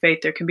Catholic faith,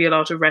 there can be a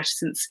lot of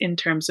reticence in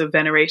terms of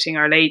venerating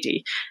Our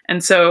Lady.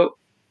 And so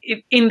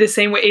in the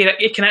same way,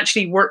 it can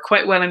actually work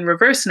quite well in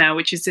reverse now,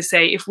 which is to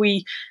say, if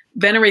we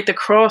venerate the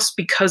cross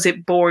because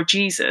it bore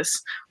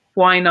Jesus,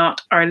 why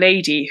not Our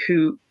Lady,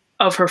 who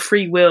of her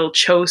free will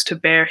chose to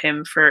bear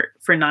him for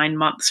 9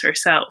 months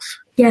herself?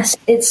 Yes,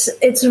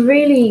 it's a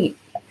really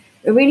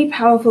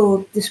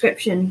powerful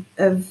description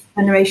of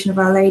veneration of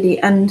Our Lady.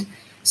 And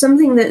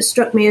something that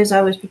struck me as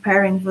I was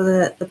preparing for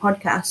the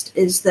podcast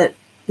is that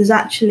there's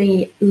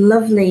actually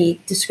lovely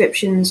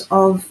descriptions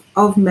of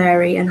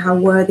Mary and how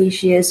worthy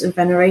she is of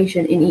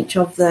veneration in each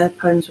of the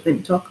poems we're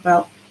going to talk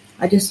about.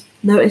 I just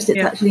noticed it's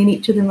actually in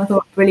each of them. I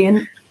thought,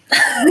 brilliant.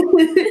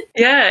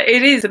 Yeah,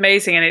 it is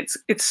amazing, and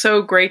it's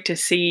so great to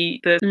see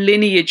the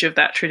lineage of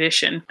that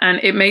tradition, and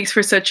it makes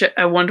for such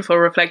a wonderful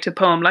reflective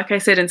poem. Like I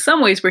said, in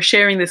some ways we're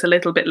sharing this a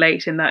little bit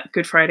late in that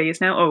Good Friday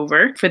is now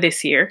over for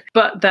this year,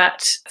 but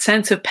that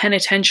sense of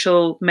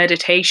penitential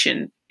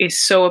meditation is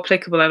so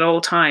applicable at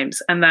all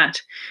times, and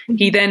that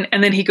he then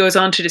goes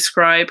on to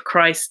describe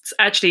Christ's,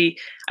 actually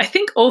I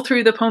think all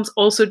through the poems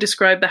also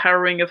describe the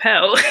harrowing of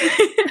hell.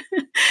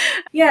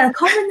 Yeah,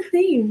 common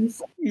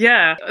themes.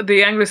 Yeah,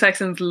 the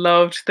Anglo-Saxons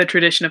loved the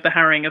tradition of the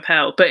harrowing of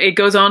hell, but it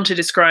goes on to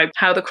describe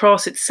how the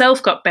cross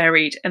itself got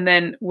buried and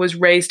then was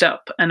raised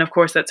up. And of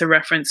course, that's a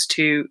reference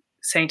to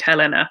Saint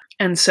Helena.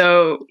 And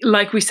so,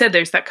 like we said,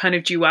 there's that kind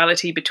of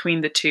duality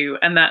between the two,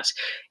 and that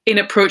in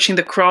approaching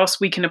the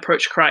cross, we can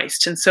approach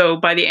Christ. And so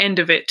by the end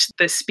of it,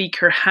 the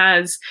speaker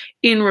has,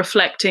 in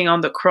reflecting on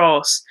the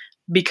cross,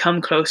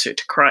 become closer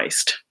to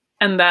Christ.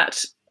 And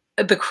that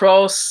the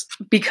cross,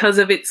 because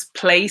of its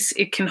place,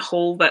 it can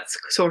hold that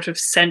sort of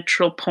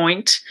central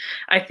point.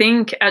 I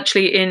think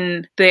actually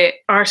in the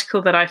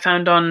article that I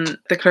found on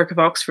the Clerk of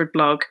Oxford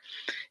blog,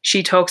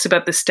 she talks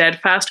about the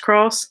steadfast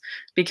cross,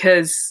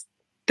 because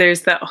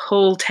there's that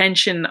whole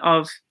tension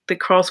of the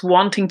cross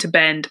wanting to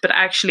bend, but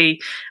actually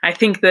I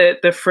think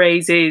the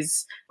phrase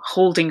is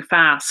holding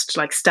fast,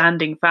 like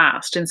standing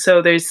fast. And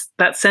so there's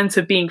that sense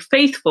of being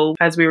faithful,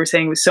 as we were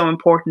saying, was so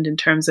important in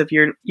terms of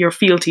your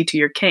fealty to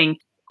your king,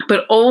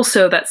 but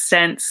also that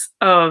sense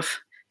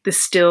of the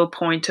still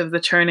point of the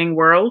turning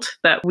world,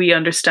 that we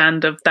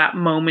understand of that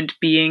moment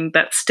being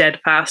that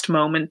steadfast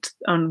moment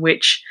on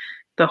which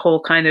the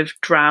whole kind of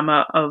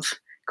drama of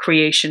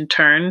creation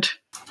turned.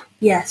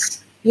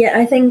 Yes. Yeah,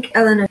 I think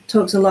Eleanor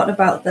talks a lot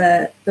about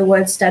the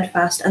word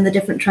steadfast and the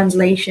different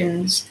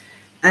translations,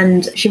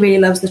 and she really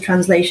loves the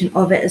translation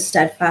of it as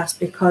steadfast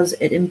because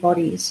it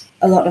embodies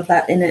a lot of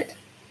that in it,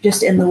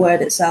 just in the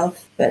word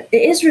itself. But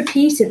it is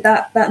repeated,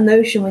 that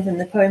notion within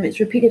the poem, it's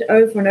repeated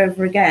over and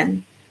over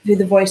again through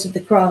the voice of the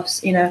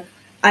cross. You know,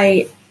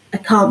 I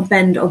can't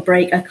bend or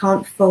break, I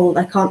can't fold,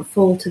 I can't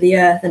fall to the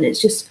earth, and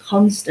it's just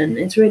constant.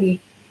 It's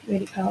really,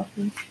 really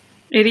powerful.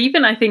 It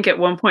even, I think, at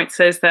one point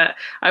says that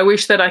I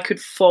wish that I could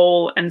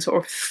fall and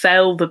sort of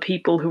fell the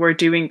people who are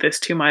doing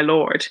this to my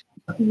Lord.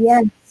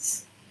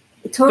 Yes.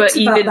 It talks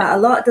about that a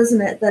lot,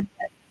 doesn't it? That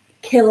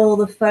kill all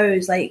the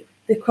foes. Like,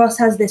 the cross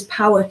has this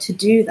power to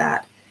do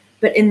that.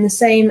 But in the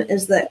same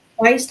as that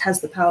Christ has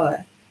the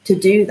power to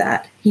do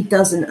that, he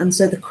doesn't. And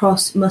so the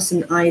cross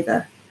mustn't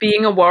either.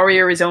 Being a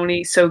warrior is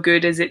only so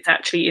good as it's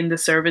actually in the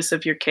service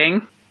of your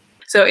king.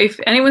 So if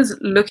anyone's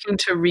looking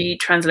to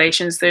read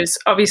translations, there's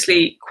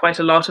obviously quite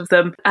a lot of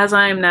them. As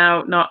I am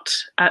now not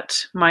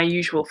at my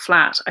usual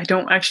flat, I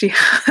don't actually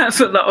have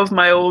a lot of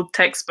my old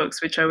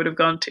textbooks, which I would have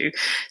gone to.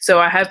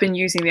 So I have been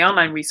using the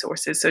online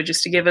resources. So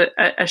just to give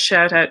a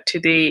shout out to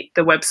the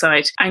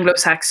website,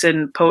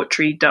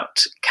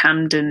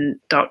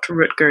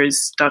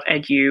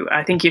 anglosaxonpoetry.camden.rutgers.edu.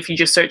 I think if you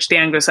just search the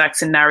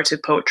Anglo-Saxon Narrative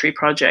Poetry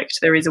Project,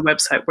 there is a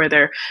website where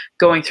they're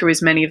going through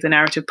as many of the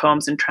narrative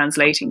poems and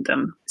translating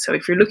them. So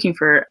if you're looking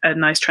for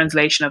a nice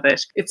translation of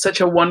it, it's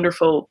such a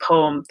wonderful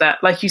poem that,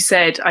 like you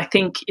said, I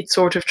think it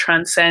sort of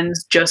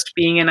transcends just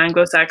being an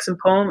Anglo-Saxon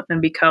poem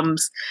and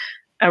becomes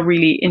a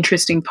really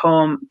interesting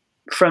poem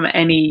from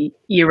any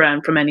era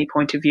and from any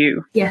point of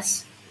view.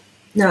 Yes.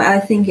 No, I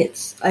think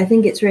it's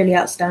really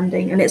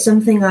outstanding, and it's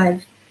something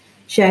I've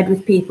shared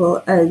with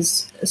people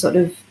as a sort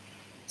of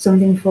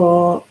something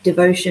for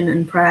devotion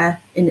and prayer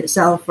in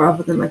itself,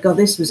 rather than like, oh,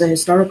 this was a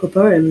historical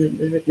poem that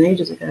was written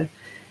ages ago.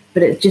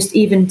 But it's just,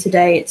 even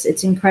today,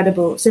 it's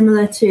incredible.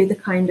 Similar to the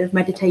kind of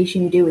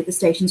meditation you do with the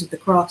Stations of the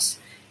Cross,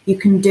 you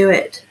can do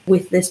it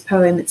with this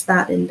poem. It's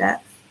that in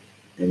depth.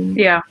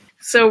 Yeah.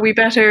 So we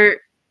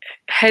better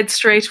head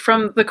straight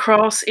from the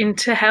cross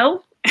into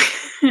hell.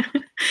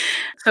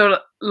 So,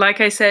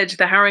 like I said,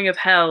 the harrowing of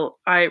hell,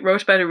 I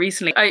wrote about it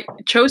recently. I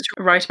chose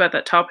to write about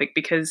that topic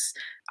because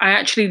I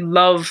actually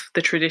love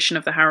the tradition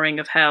of the harrowing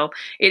of hell.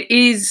 It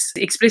is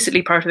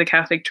explicitly part of the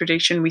Catholic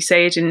tradition. We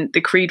say it in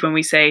the Creed when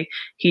we say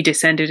he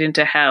descended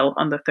into hell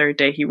on the third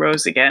day he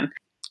rose again.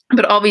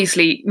 But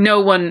obviously, no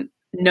one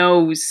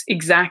knows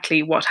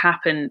exactly what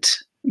happened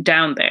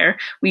down there.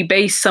 We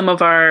base some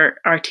of our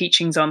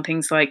teachings on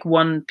things like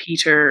 1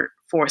 Peter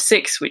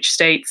 4:6, which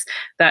states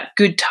that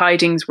good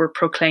tidings were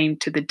proclaimed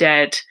to the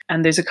dead.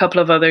 And there's a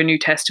couple of other New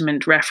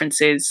Testament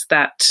references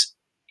that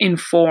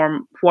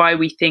inform why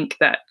we think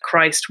that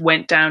Christ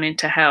went down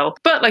into hell.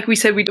 But like we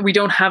said, we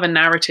don't have a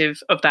narrative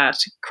of that.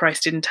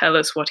 Christ didn't tell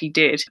us what he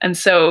did. And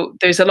so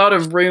there's a lot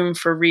of room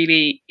for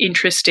really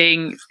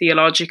interesting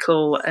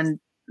theological and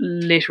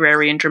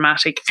literary and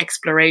dramatic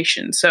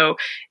exploration. So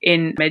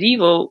in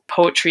medieval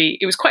poetry,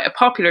 it was quite a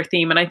popular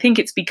theme. And I think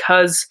it's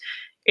because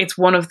it's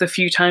one of the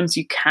few times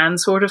you can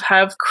sort of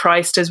have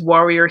Christ as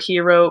warrior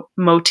hero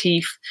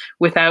motif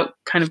without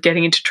kind of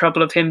getting into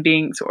trouble of him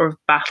being sort of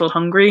battle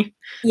hungry.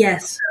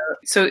 Yes.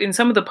 So in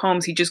some of the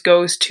poems, he just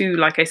goes to,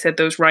 like I said,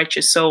 those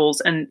righteous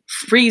souls and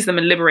frees them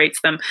and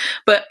liberates them.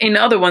 But in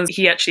other ones,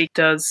 he actually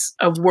does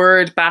a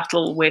word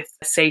battle with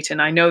Satan.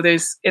 I know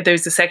there's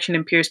a section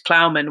in Piers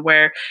Plowman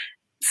where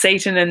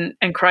Satan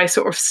and Christ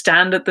sort of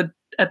stand at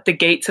the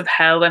gates of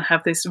hell and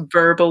have this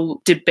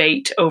verbal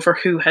debate over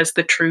who has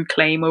the true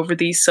claim over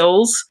these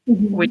souls,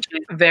 which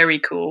is very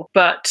cool.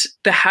 But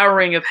the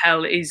harrowing of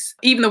hell is,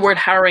 even the word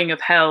harrowing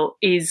of hell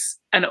is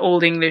an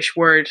Old English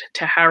word.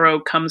 To harrow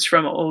comes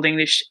from Old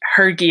English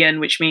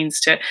hergian, which means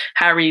to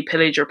harry,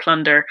 pillage, or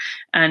plunder,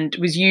 and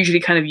was usually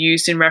kind of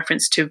used in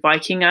reference to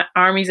Viking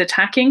armies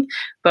attacking.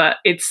 But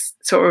it's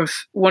sort of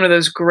one of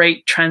those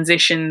great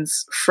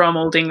transitions from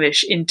Old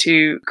English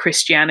into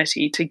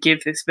Christianity to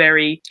give this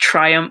very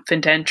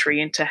triumphant entry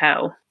into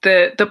hell.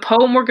 The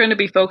poem we're going to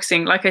be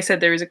focusing, like I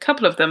said, there is a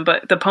couple of them,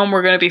 but the poem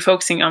we're going to be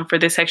focusing on for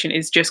this section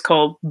is just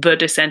called The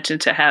Descent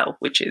into Hell,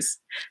 which is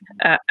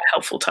a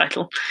helpful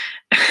title.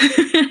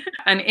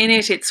 And in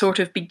it sort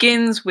of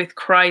begins with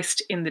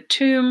Christ in the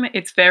tomb.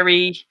 It's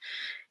very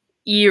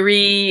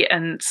eerie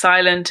and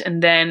silent,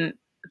 and then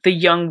the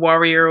young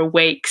warrior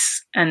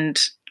awakes and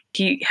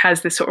he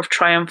has this sort of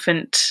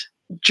triumphant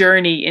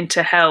journey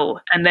into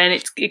hell. And then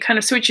it kind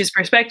of switches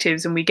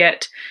perspectives, and we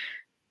get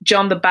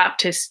John the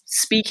Baptist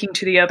speaking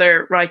to the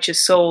other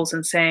righteous souls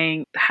and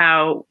saying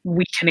how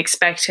we can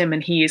expect him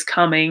and he is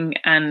coming,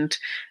 and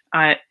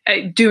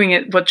doing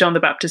it what John the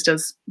Baptist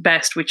does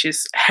best, which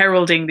is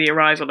heralding the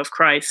arrival of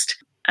Christ,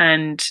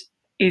 and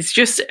is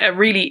just a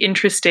really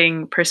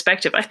interesting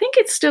perspective. I think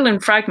it's still in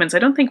fragments. I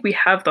don't think we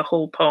have the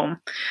whole poem.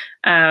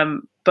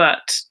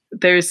 But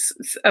there's,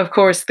 of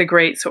course, the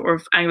great sort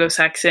of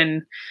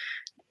Anglo-Saxon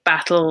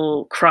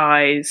battle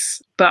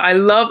cries. But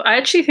I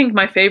actually think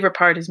my favorite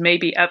part is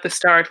maybe at the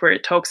start where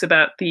it talks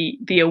about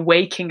the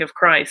awaking of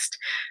Christ.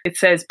 It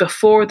says,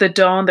 "Before the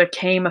dawn there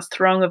came a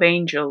throng of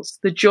angels.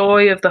 The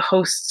joy of the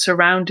host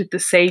surrounded the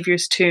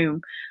Saviour's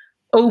tomb.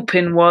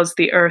 Open was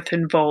the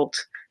earthen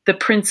vault. The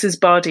prince's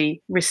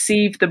body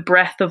received the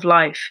breath of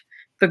life.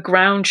 The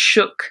ground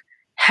shook.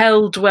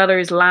 Hell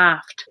dwellers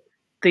laughed.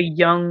 The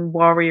young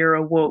warrior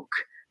awoke.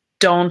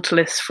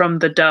 Dauntless from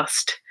the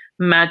dust,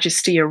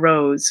 Majesty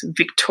arose,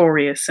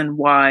 victorious and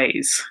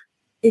wise."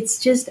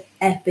 It's just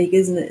epic,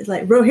 isn't it? It's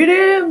like,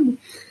 Rohirrim!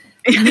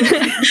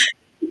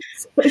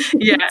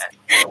 Yeah,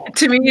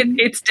 to me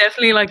it's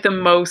definitely like the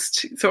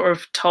most sort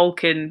of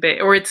Tolkien bit,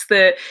 or it's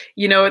the,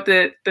 you know, at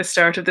the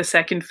start of the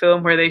second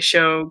film where they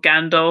show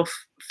Gandalf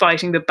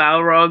fighting the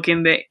Balrog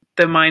in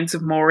the Mines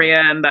of Moria,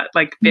 and that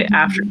like bit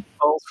after he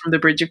falls from the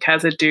Bridge of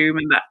Khazad-dûm,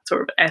 and that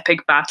sort of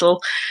epic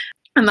battle.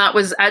 And that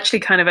was actually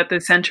kind of at the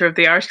center of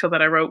the article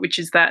that I wrote, which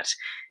is that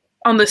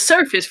on the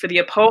surface for the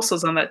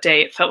apostles on that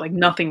day, it felt like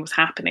nothing was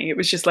happening. It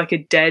was just like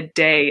a dead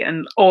day,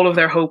 and all of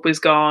their hope was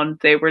gone.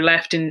 They were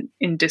left in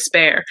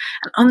despair.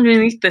 And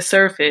underneath the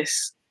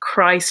surface,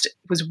 Christ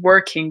was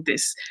working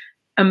this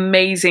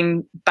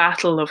amazing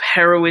battle of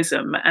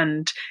heroism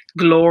and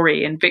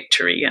glory and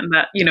victory. And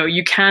that, you know,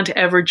 you can't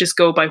ever just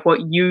go by what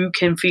you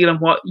can feel and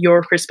what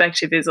your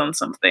perspective is on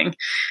something,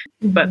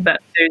 but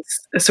that there's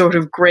a sort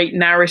of great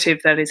narrative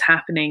that is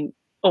happening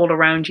all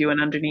around you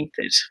and underneath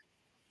it.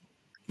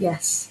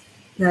 Yes.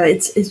 No,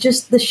 it's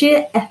just the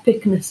sheer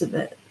epicness of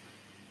it,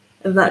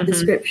 of that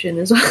description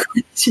as well.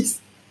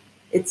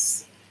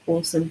 It's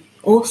awesome.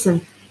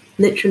 Awesome.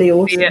 Literally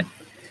awesome. Yeah.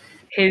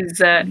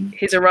 His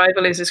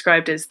arrival is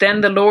described as,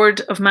 "Then the Lord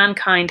of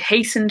mankind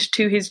hastened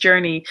to his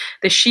journey.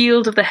 The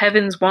shield of the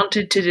heavens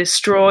wanted to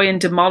destroy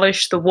and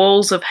demolish the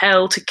walls of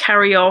hell, to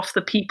carry off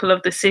the people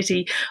of the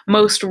city,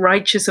 most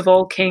righteous of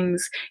all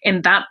kings.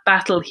 In that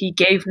battle he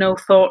gave no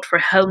thought for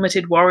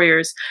helmeted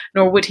warriors,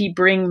 nor would he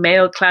bring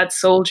mail-clad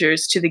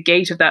soldiers to the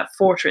gate of that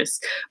fortress.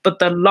 But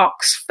the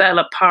locks fell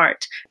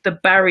apart, the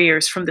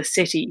barriers from the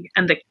city,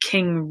 and the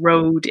king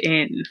rode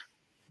in."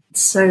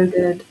 So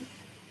good.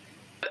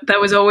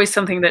 That was always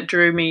something that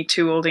drew me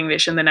to Old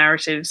English and the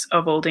narratives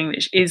of Old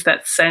English, is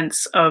that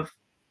sense of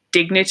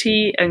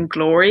dignity and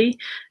glory.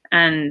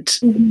 And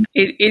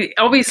it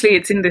obviously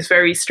it's in this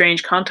very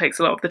strange context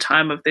a lot of the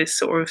time of this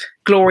sort of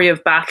glory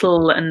of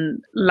battle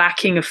and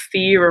lacking of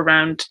fear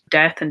around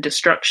death and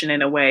destruction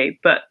in a way,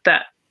 but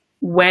that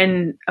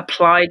when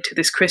applied to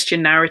this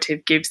Christian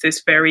narrative gives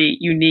this very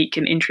unique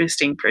and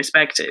interesting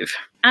perspective.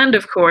 And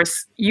of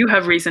course, you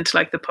have reason to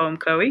like the poem,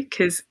 Chloe,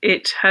 because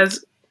it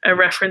has a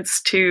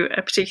reference to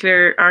a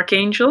particular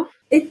archangel.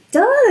 It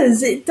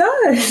does.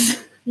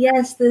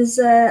 Yes, there's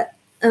an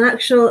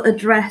actual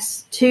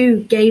address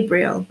to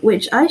Gabriel,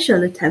 which I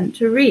shall attempt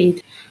to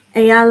read.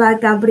 Eala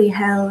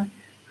Gabriel,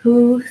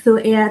 Hu thu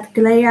ead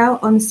gleaw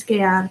on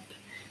sgearp,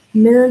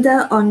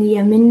 milda on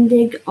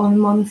iemindig on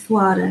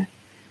monthwara,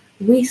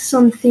 wis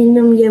on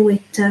thinum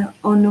iewita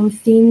onum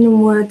thinum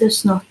word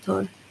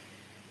snotor,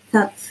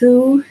 that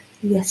thu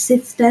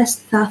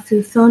iesithdes that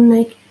thu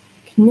thonig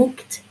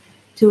knikt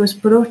to us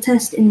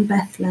protest in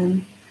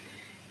Bethlehem.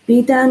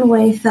 Bidan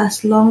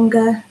weithas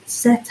longa,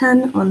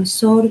 setan on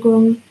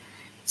sorghum,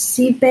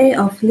 sibe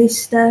of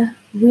lista,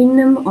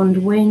 winum on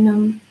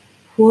wenum,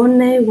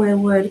 huone we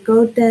word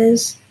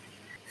godes,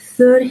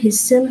 thur his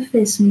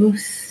sylphis muth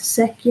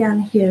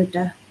sekian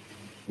hirda,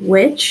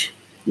 which,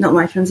 not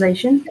my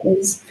translation,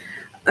 is,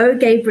 O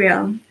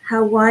Gabriel,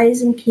 how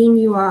wise and keen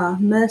you are,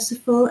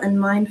 merciful and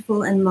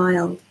mindful and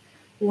mild,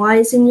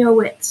 wise in your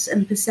wits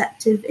and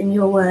perceptive in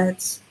your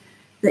words,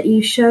 that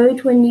you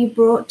showed when you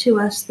brought to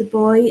us the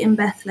boy in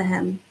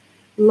Bethlehem.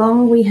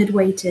 Long we had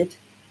waited,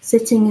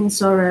 sitting in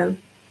sorrow,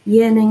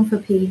 yearning for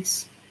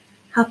peace,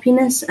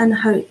 happiness and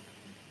hope,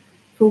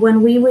 for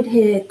when we would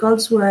hear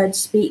God's word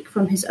speak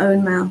from his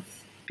own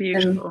mouth.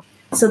 Beautiful.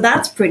 So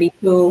that's pretty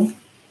cool.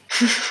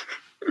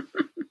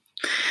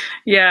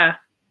 Yeah.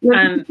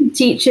 And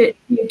teach it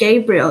to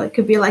Gabriel. It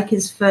could be like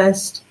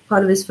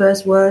part of his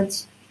first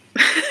words.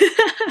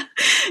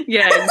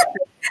 Yeah.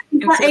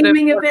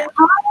 Aiming a bit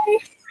high.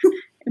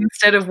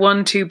 Instead of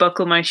 1, 2,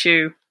 buckle my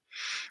shoe,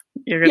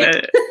 you're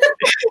gonna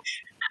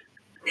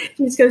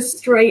just go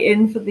straight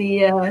in for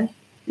the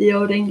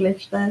Old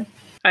English there.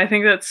 I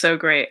think that's so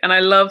great, and I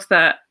love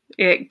that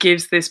it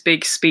gives this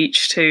big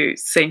speech to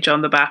Saint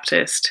John the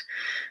Baptist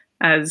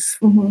as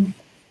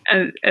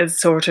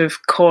sort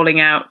of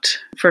calling out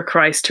for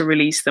Christ to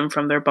release them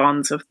from their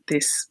bonds of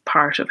this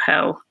part of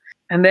hell.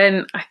 And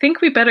then I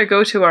think we better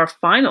go to our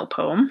final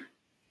poem,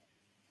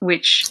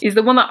 which is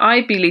the one that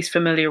I'd be least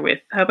familiar with.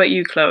 How about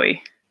you,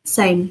 Chloe?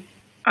 Same.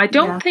 I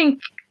don't think,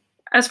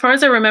 as far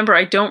as I remember,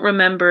 I don't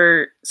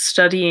remember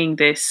studying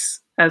this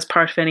as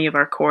part of any of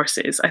our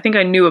courses. I think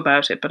I knew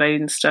about it, but I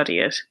didn't study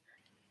it.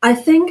 I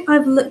think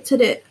I've looked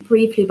at it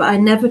briefly, but I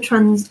never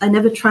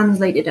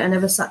translated it. I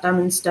never sat down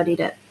and studied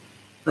it.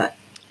 But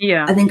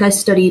yeah, I think I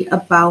studied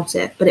about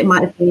it, but it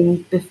might have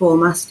been before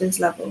master's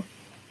level.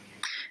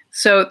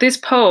 So this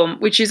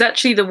poem, which is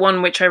actually the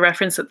one which I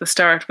referenced at the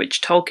start,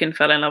 which Tolkien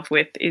fell in love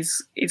with,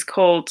 is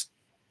called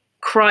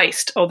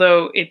Christ,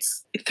 although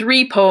it's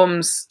 3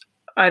 poems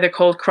either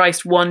called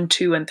Christ 1,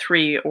 2, and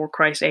 3, or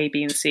Christ A,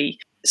 B, and C.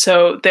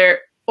 So they're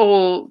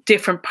all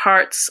different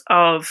parts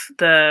of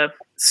the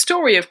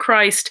story of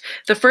Christ.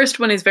 The first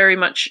one is very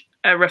much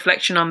a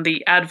reflection on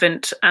the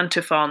Advent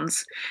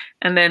antiphons.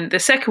 And then the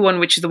second one,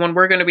 which is the one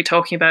we're going to be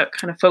talking about,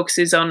 kind of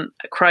focuses on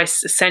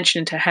Christ's ascension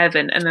into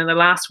heaven. And then the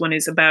last one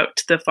is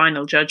about the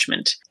final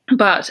judgment.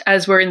 But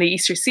as we're in the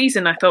Easter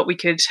season, I thought we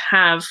could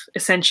have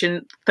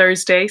Ascension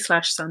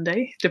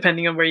Thursday/Sunday,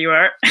 depending on where you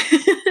are,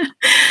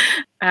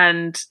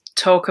 and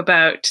talk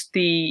about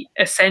the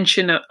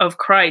ascension of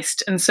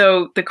Christ. And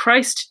so the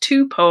Christ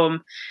 2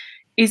 poem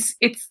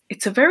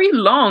it's a very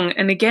long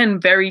and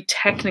again very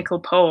technical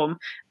poem.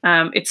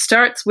 It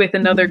starts with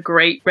another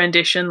great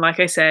rendition, like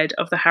I said,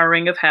 of the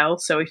Harrowing of Hell.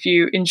 So if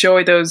you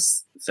enjoy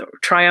those sort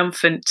of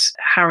triumphant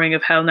Harrowing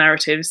of Hell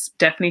narratives,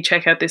 definitely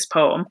check out this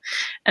poem.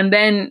 And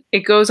then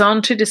it goes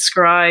on to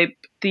describe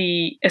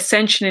the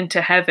ascension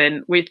into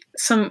heaven with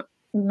some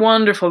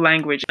wonderful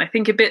language. I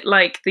think a bit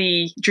like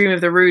the Dream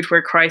of the Rood,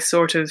 where Christ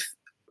sort of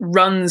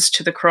runs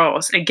to the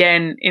cross.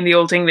 Again, in the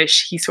Old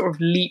English, he sort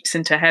of leaps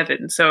into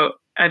heaven. So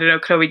I don't know,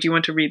 Chloe, do you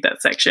want to read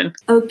that section?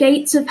 O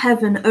gates of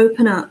heaven,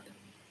 open up.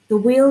 The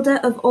wielder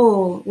of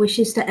all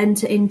wishes to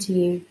enter into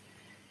you.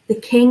 The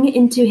king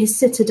into his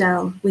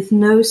citadel with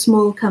no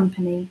small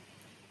company.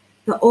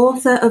 The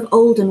author of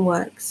olden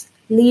works,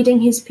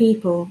 leading his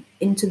people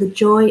into the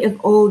joy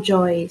of all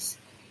joys,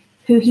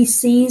 who he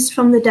seized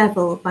from the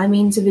devil by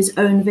means of his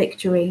own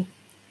victory.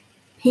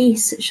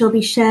 Peace shall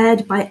be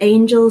shared by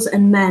angels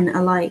and men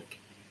alike,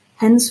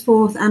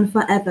 henceforth and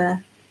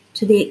forever,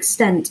 to the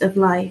extent of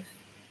life.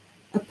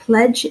 A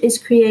pledge is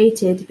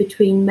created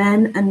between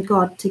men and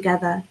God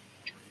together.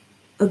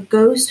 A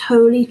ghost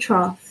holy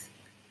troth,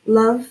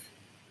 love,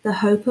 the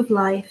hope of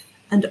life,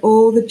 and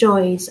all the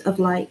joys of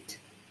light.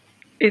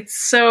 It's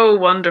so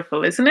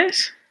wonderful, isn't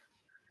it?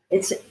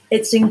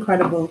 It's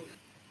incredible.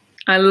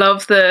 I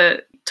love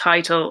the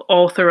title,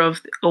 Author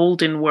of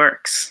Olden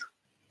Works.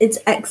 It's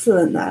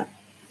excellent, that.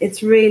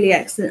 It's really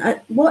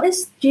excellent.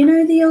 Do you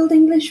know the Old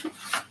English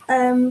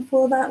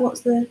for that?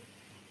 What's the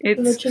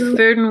original? It's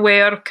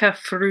Fernwerka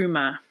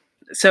Fruma.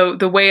 So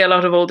the way a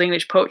lot of Old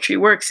English poetry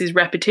works is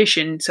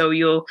repetition. So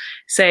you'll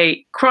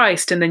say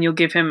Christ, and then you'll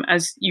give him,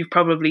 as you've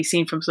probably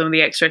seen from some of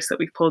the extracts that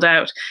we've pulled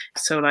out,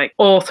 so like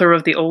author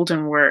of the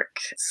olden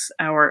works,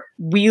 our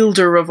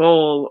wielder of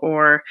all,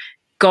 or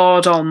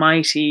God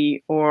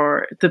Almighty,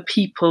 or the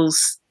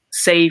people's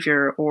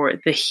savior, or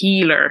the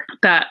healer,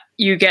 that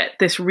you get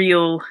this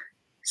real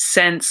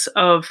sense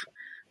of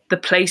the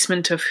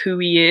placement of who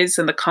he is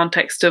and the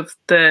context of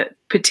the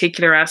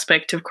particular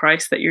aspect of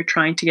Christ that you're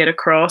trying to get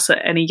across at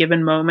any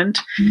given moment.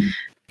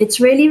 It's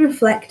really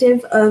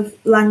reflective of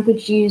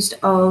language used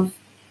of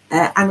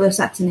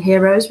Anglo-Saxon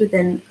heroes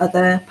within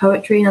other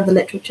poetry and other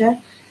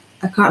literature.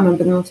 I can't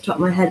remember them off the top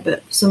of my head,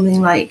 but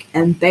something like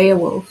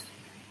Beowulf,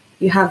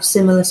 you have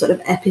similar sort of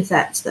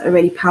epithets that are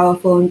really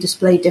powerful and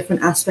display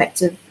different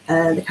aspects of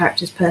the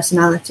character's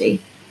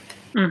personality.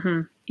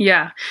 Mm-hmm.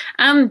 Yeah.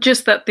 And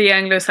just that the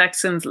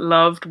Anglo-Saxons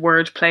loved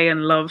wordplay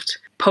and loved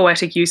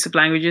poetic use of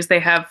languages. They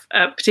have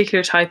a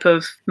particular type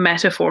of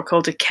metaphor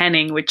called a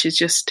kenning, which is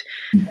just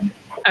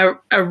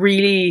a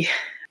really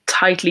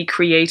tightly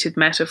created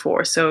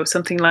metaphor. So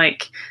something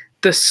like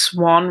the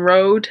swan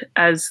road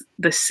as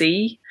the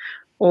sea,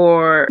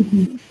 or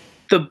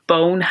the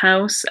bone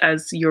house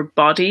as your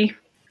body.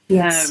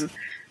 Yes.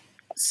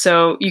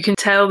 So you can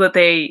tell that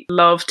they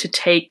love to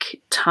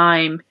take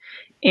time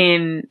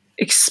in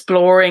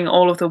exploring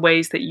all of the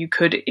ways that you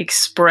could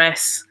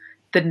express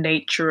the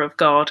nature of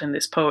God in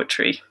this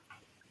poetry.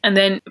 And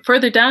then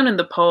further down in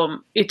the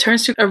poem, it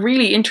turns to a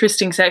really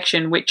interesting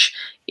section, which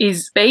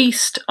is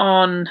based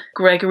on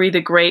Gregory the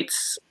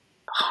Great's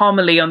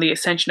homily on the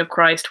Ascension of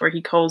Christ, where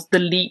he calls the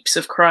leaps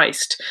of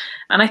Christ.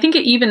 And I think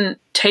it even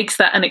takes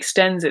that and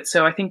extends it.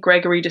 So I think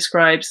Gregory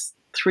describes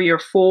 3 or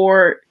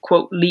 4,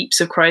 quote,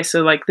 leaps of Christ.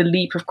 So like the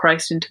leap of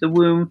Christ into the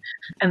womb,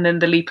 and then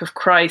the leap of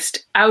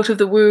Christ out of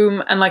the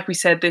womb. And like we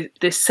said,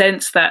 this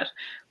sense that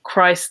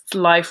Christ's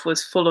life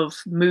was full of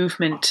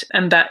movement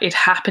and that it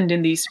happened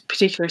in these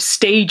particular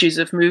stages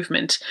of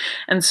movement.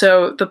 And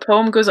so the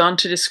poem goes on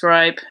to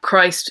describe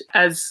Christ,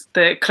 as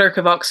the Clerk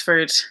of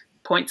Oxford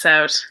points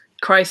out,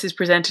 Christ is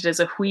presented as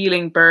a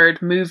wheeling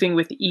bird moving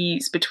with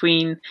ease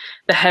between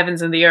the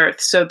heavens and the earth.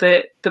 So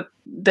the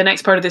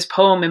next part of this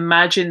poem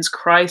imagines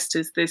Christ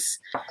as this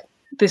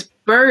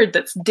bird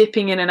that's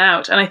dipping in and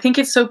out. And I think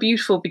it's so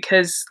beautiful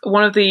because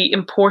one of the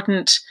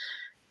important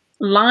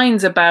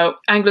lines about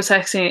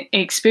Anglo-Saxon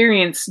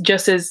experience,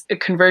 just as a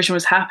conversion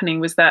was happening,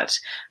 was that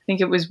I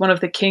think it was one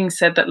of the kings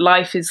said that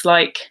life is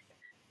like,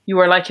 you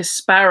are like a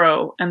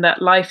sparrow, and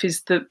that life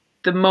is the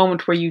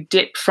moment where you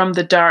dip from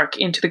the dark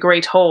into the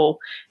great hole,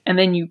 and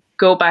then you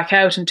go back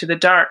out into the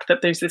dark,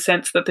 that there's the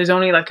sense that there's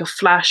only like a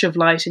flash of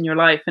light in your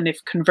life. And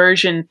if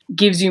conversion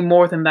gives you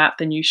more than that,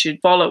 then you should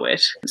follow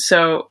it.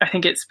 So I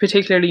think it's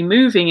particularly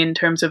moving in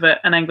terms of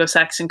an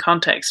Anglo-Saxon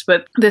context.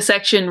 But the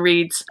section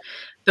reads,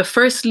 "The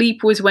first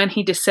leap was when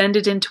he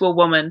descended into a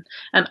woman,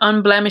 an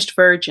unblemished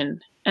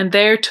virgin, and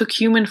there took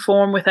human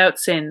form without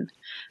sin.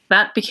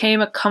 That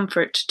became a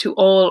comfort to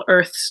all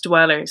earth's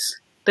dwellers.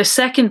 The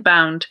second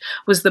bound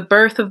was the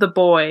birth of the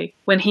boy,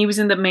 when he was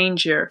in the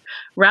manger,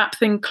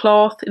 wrapped in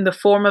cloth in the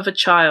form of a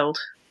child,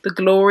 the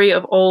glory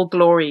of all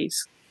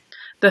glories.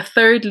 The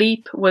third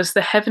leap was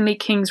the heavenly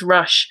king's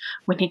rush,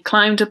 when he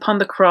climbed upon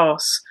the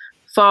cross,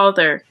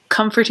 Father,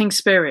 comforting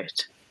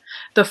Spirit.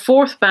 The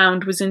fourth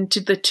bound was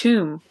into the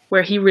tomb,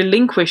 where he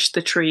relinquished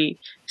the tree,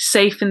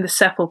 safe in the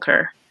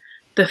sepulchre.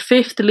 The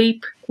fifth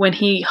leap, when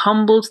he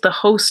humbled the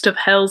host of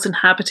hell's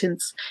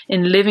inhabitants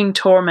in living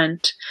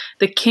torment,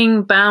 the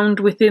king bound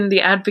within the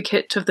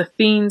advocate of the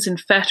fiends in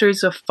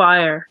fetters of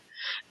fire,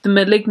 the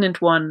malignant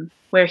one,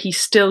 where he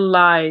still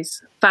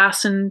lies,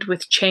 fastened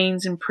with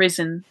chains in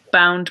prison,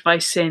 bound by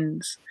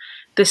sins.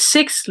 The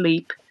sixth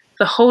leap,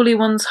 the Holy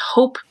One's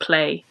hope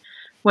play,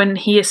 when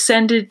he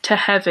ascended to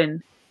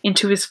heaven,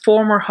 into his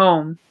former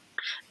home.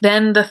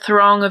 Then the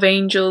throng of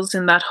angels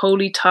in that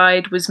holy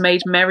tide was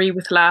made merry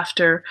with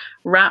laughter,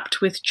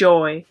 rapt with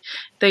joy.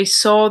 They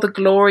saw the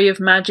glory of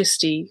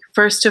majesty,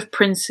 first of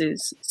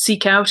princes,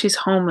 seek out his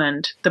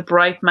homeland, the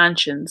bright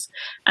mansions,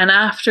 and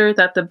after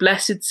that the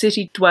blessed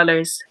city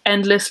dwellers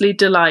endlessly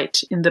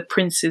delight in the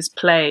prince's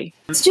play."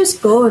 It's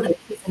just gorgeous,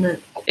 isn't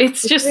it?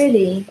 It's just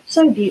really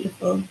so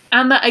beautiful.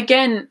 And that,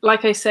 again,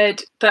 like I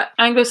said, that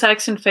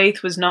Anglo-Saxon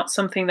faith was not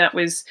something that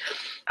was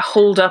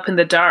holed up in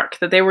the dark,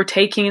 that they were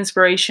taking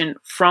inspiration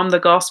from the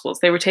Gospels.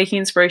 They were taking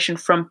inspiration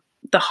from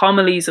the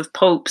homilies of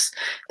popes,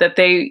 that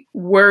they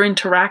were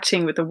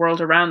interacting with the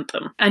world around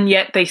them. And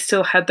yet they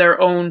still had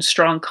their own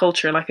strong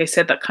culture. Like I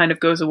said, that kind of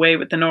goes away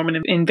with the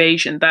Norman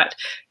invasion, that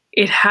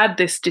it had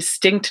this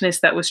distinctness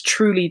that was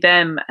truly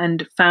them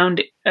and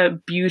found a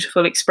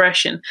beautiful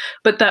expression,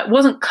 but that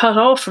wasn't cut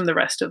off from the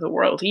rest of the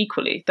world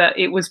equally, that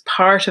it was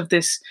part of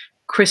this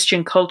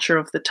Christian culture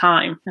of the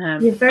time. Yeah,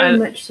 very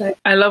much so.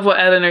 I love what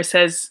Eleanor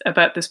says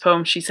about this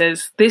poem. She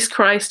says, "This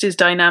Christ is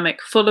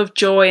dynamic, full of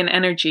joy and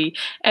energy.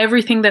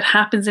 Everything that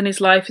happens in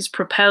his life is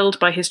propelled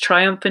by his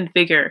triumphant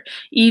vigor,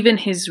 even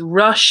his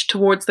rush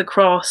towards the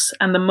cross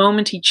and the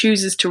moment he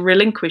chooses to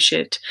relinquish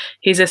it.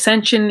 His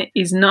ascension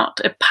is not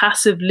a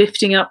passive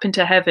lifting up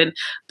into heaven,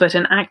 but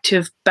an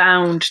active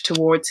bound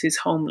towards his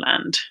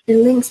homeland." It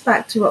links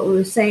back to what we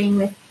were saying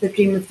with the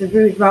Dream of the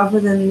Rood, rather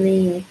than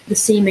the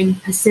seeming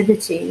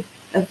passivity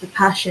of the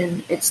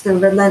Passion. It's the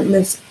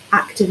relentless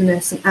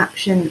activeness and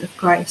action of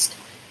Christ,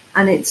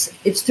 and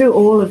it's through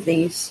all of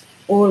these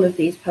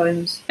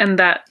poems. And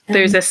that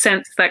there's a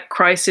sense that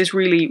Christ is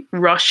really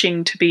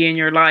rushing to be in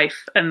your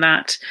life, and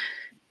that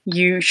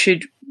you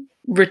should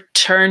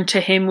return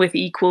to him with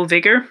equal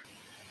vigor.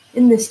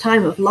 In this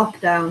time of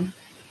lockdown,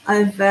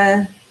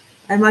 I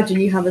imagine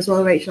you have as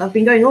well, Rachel. I've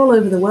been going all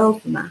over the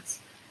world for Mass,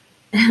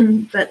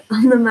 But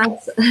on the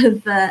Mass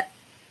of the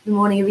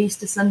morning of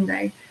Easter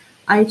Sunday,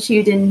 I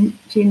tuned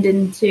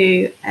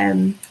into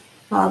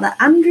Father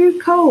Andrew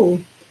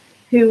Cole,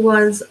 who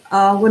was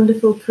our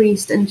wonderful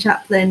priest and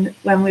chaplain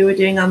when we were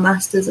doing our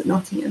Masters at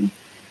Nottingham.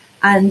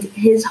 And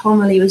his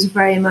homily was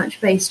very much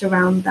based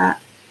around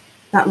that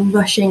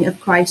rushing of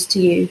Christ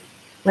to you.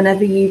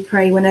 Whenever you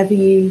pray, whenever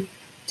you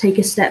take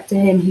a step to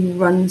him, he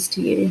runs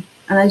to you.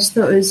 And I just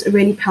thought it was a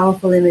really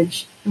powerful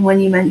image. And when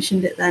you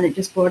mentioned it then, it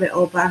just brought it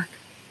all back.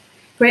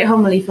 Great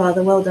homily,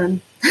 Father. Well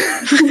done.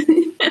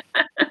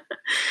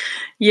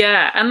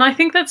 Yeah, and I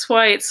think that's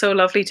why it's so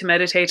lovely to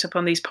meditate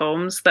upon these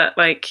poems that,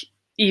 like,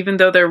 even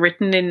though they're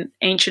written in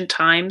ancient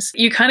times,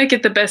 you kind of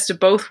get the best of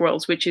both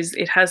worlds, which is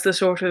it has the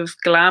sort of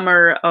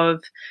glamour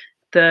of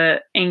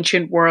the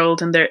ancient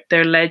world and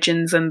their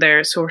legends and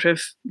their sort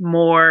of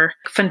more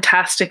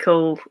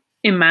fantastical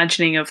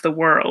imagining of the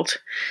world.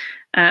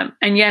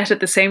 And yet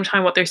at the same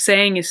time, what they're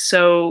saying is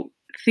so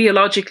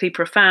theologically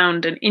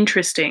profound and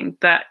interesting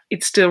that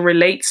it still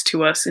relates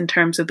to us in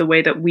terms of the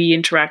way that we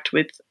interact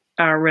with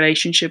our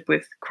relationship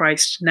with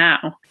Christ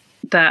now.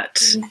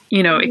 That,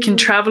 you know, it can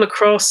travel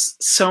across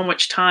so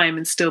much time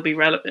and still be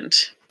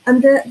relevant.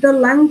 And the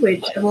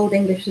language of Old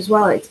English as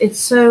well, it's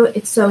so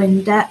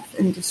in depth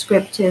and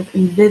descriptive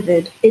and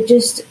vivid.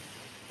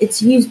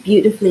 It's used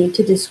beautifully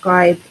to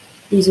describe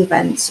these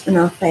events in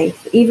our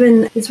faith.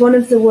 Even it's one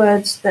of the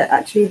words that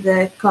actually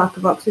the Clerk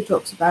of Oxford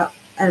talks about,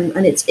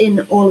 and it's in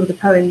all of the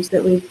poems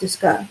that we've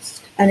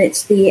discussed. And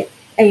it's the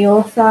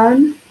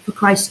Eorthan for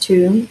Christ's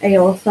tomb,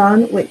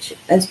 Eorthan, which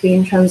has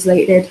been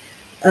translated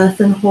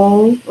earthen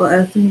hall or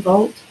earthen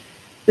vault.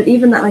 But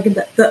even that, like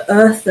the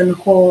earthen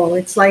hall,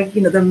 it's like,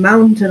 you know, the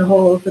mountain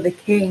hall for the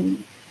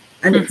king.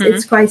 And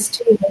it's Christ's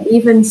tomb. And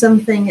even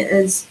something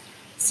as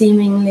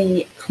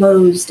seemingly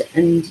closed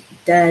and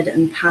dead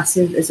and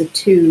passive as a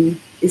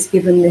tomb is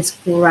given this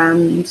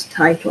grand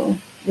title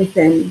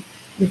within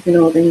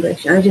Old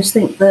English. And I just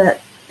think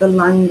that the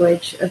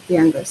language of the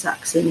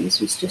Anglo-Saxons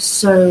was just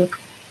so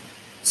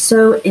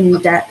in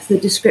depth. The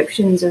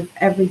descriptions of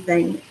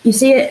everything, you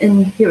see it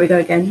in, here we go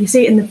again, you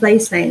see it in the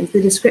place names,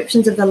 the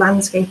descriptions of the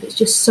landscape. It's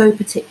just so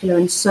particular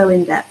and so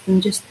in depth,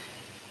 and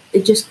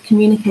it just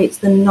communicates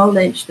the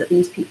knowledge that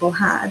these people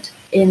had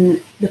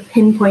in the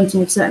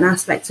pinpointing of certain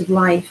aspects of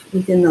life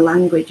within the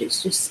language.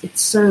 It's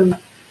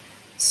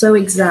so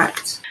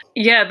exact.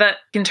 Yeah, that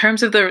in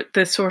terms of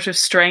the sort of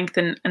strength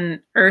and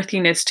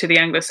earthiness to the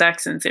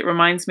Anglo-Saxons, it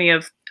reminds me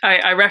of,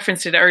 I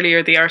referenced it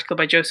earlier, the article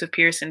by Joseph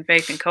Pearson,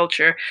 Faith and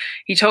Culture.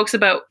 He talks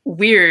about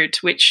weird,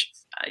 which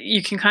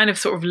you can kind of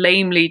sort of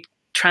lamely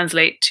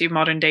translate to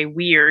modern day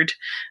weird,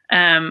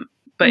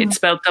 but it's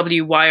spelled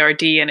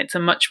W-Y-R-D, and it's a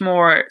much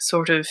more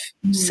sort of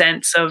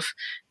sense of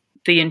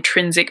the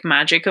intrinsic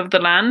magic of the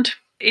land.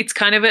 It's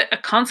kind of a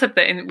concept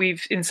that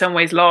we've in some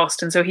ways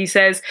lost. And so he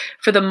says,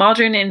 for the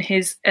modern in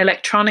his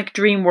electronic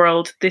dream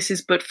world, this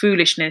is but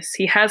foolishness.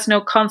 He has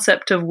no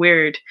concept of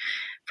weird.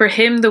 For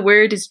him, the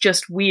weird is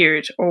just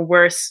weird, or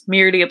worse,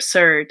 merely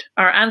absurd.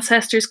 Our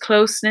ancestors'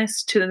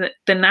 closeness to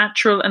the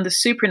natural and the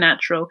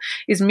supernatural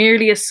is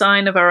merely a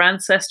sign of our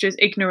ancestors'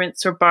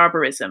 ignorance or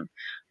barbarism,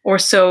 or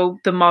so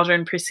the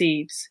modern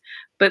perceives.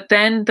 But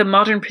then the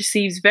modern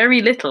perceives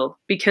very little,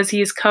 because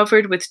he is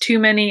covered with too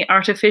many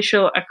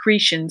artificial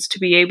accretions to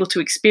be able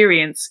to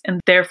experience and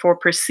therefore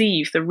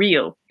perceive the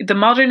real. The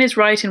modern is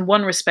right in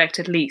one respect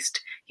at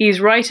least. He is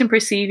right in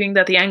perceiving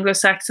that the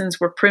Anglo-Saxons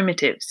were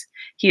primitives.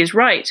 He is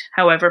right,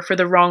 however, for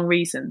the wrong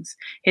reasons.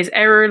 His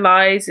error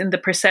lies in the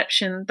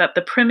perception that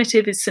the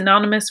primitive is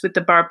synonymous with the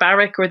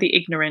barbaric or the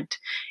ignorant.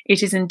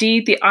 It is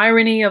indeed the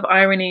irony of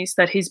ironies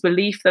that his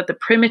belief that the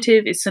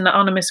primitive is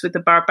synonymous with the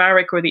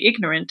barbaric or the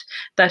ignorant,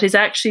 that is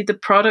actually the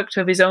product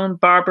of his own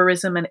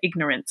barbarism and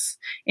ignorance.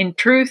 In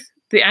truth,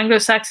 the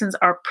Anglo-Saxons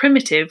are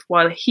primitive,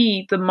 while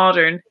he, the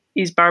modern,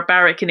 is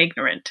barbaric and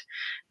ignorant.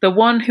 The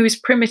one who is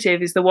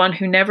primitive is the one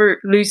who never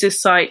loses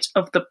sight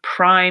of the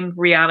prime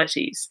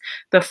realities,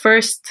 the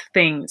first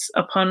things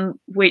upon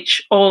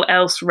which all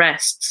else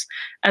rests.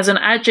 As an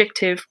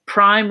adjective,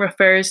 prime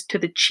refers to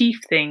the chief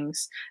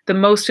things, the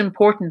most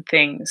important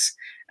things.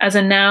 As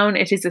a noun,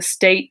 it is a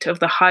state of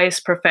the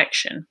highest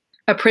perfection.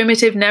 A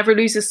primitive never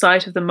loses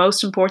sight of the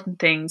most important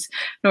things,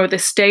 nor the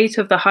state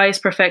of the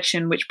highest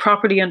perfection, which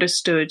properly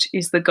understood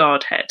is the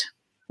Godhead.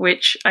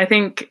 Which I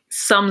think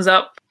sums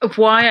up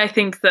why I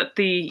think that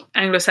the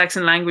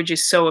Anglo-Saxon language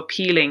is so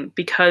appealing,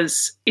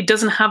 because it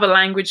doesn't have a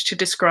language to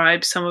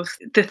describe some of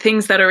the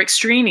things that are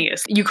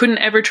extraneous. You couldn't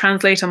ever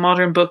translate a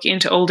modern book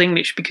into Old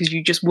English because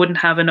you just wouldn't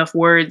have enough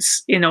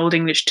words in Old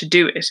English to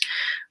do it.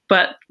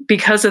 But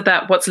because of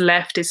that, what's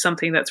left is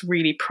something that's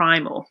really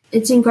primal.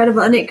 It's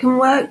incredible. And it can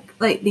work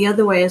like the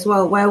other way as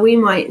well, where we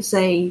might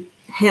say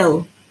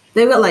hill.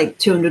 They've got like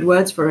 200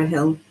 words for a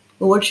hill.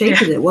 Well, what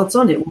shape is it? What's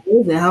on it? What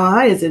is it? How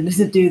high is it? Does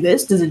it do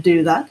this? Does it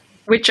do that?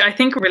 Which I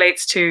think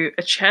relates to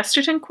a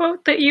Chesterton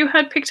quote that you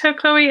had picked out,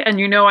 Chloe. And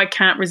you know I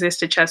can't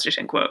resist a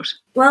Chesterton quote.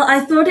 Well, I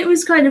thought it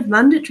was kind of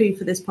mandatory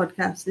for this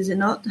podcast, is it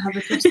not, to have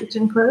a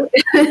Chesterton quote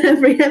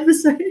every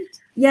episode?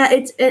 Yeah,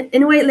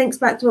 in a way it links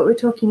back to what we were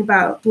talking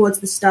about towards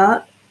the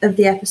start, of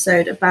the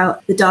episode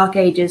about the Dark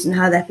Ages and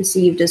how they're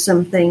perceived as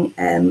something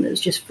that was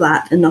just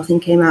flat and nothing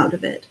came out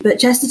of it. But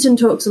Chesterton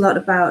talks a lot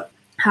about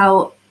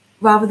how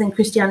rather than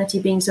Christianity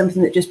being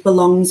something that just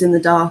belongs in the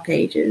Dark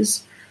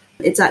Ages,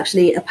 it's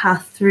actually a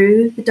path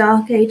through the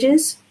Dark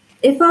Ages.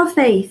 If our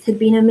faith had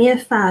been a mere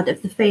fad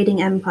of the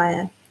fading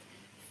empire,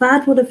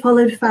 fad would have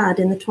followed fad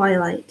in the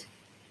twilight.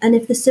 And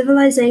if the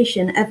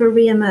civilization ever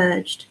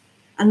re-emerged,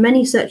 and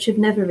many such have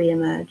never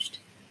re-emerged,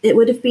 it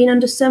would have been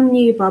under some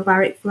new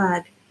barbaric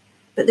flag.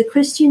 But the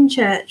Christian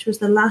church was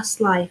the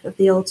last life of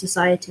the old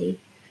society,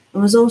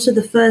 and was also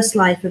the first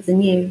life of the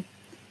new.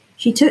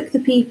 She took the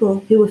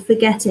people who were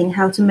forgetting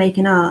how to make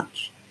an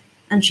arch,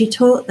 and she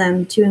taught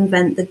them to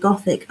invent the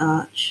Gothic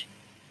arch.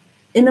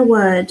 In a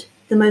word,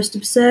 the most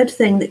absurd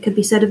thing that could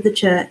be said of the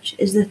church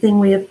is the thing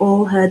we have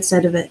all heard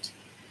said of it.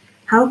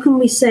 How can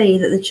we say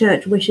that the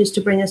church wishes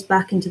to bring us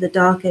back into the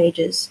Dark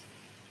Ages?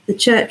 The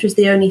church was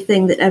the only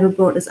thing that ever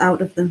brought us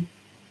out of them.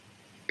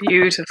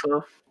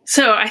 Beautiful.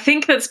 So I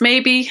think that's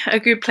maybe a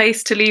good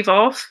place to leave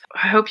off.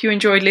 I hope you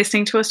enjoyed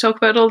listening to us talk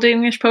about Old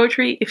English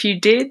poetry. If you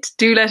did,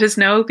 do let us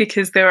know,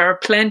 because there are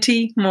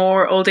plenty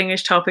more Old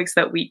English topics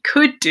that we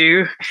could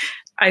do.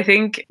 I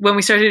think when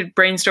we started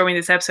brainstorming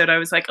this episode, I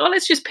was like, oh,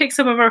 let's just pick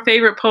some of our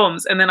favorite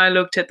poems. And then I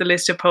looked at the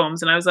list of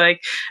poems and I was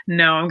like,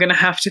 no, I'm going to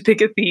have to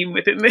pick a theme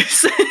within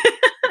this.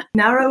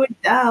 Narrow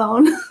it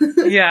down.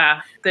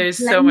 Yeah, there's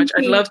so much.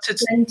 I'd love to.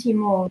 Plenty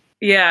more.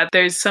 Yeah,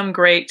 there's some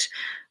great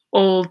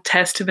Old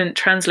Testament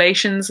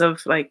translations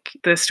of like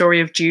the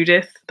story of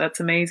Judith. That's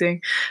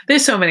amazing.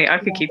 There's so many. I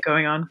could keep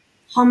going on.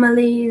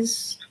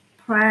 Homilies,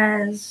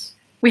 prayers.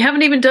 We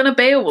haven't even done a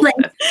Beowulf.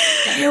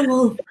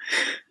 Beowulf.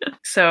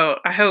 So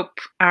I hope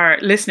our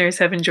listeners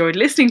have enjoyed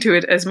listening to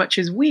it as much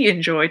as we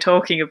enjoy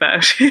talking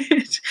about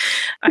it,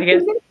 I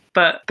guess.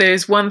 But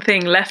there's one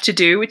thing left to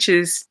do, which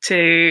is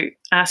to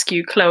ask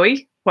you,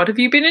 Chloe, what have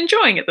you been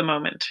enjoying at the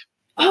moment?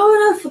 Oh,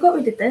 no, I forgot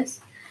we did this.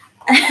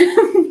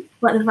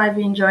 What have I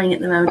been enjoying at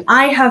the moment?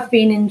 I have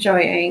been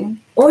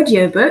enjoying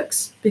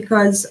audiobooks,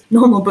 because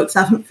normal books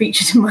haven't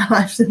featured in my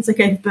life since I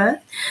gave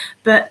birth.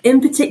 But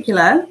in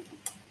particular,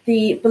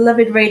 the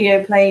beloved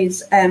radio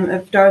plays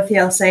of Dorothy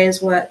L.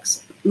 Sayers'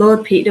 works,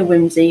 Lord Peter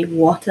Wimsey,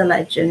 what a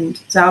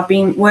legend. So I've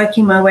been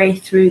working my way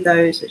through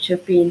those, which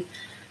have been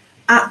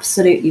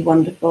absolutely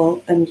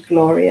wonderful and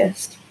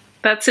glorious.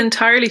 That's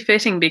entirely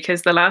fitting,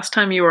 because the last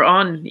time you were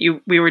on,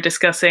 we were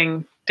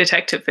discussing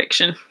detective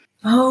fiction.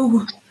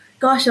 Oh,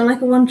 gosh, I'm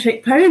like a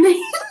one-trick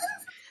pony.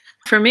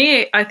 For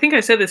me, I think I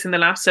said this in the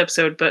last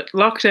episode, but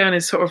lockdown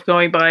is sort of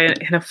going by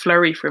in a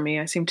flurry for me.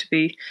 I seem to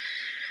be...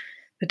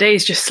 The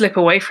days just slip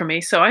away from me.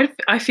 So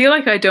I feel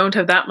like I don't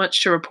have that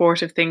much to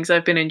report of things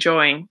I've been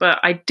enjoying. But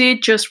I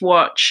did just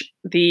watch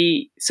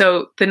the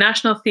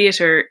National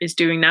Theatre is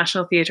doing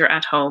National Theatre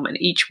at Home. And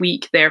each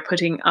week they're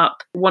putting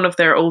up one of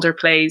their older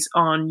plays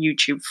on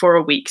YouTube for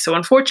a week. So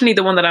unfortunately,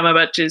 the one that I'm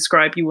about to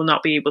describe, you will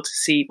not be able to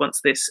see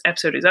once this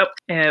episode is up,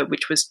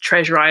 which was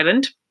Treasure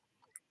Island,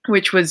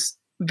 which was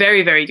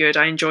very, very good.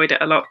 I enjoyed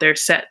it a lot. Their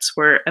sets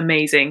were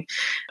amazing.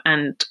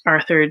 And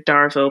Arthur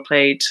Darvill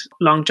played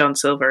Long John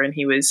Silver, and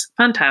he was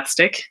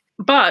fantastic.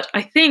 But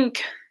I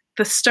think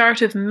the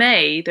start of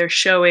May, they're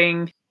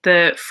showing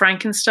the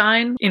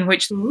Frankenstein, in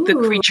which the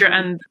creature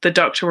and the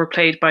doctor were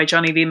played by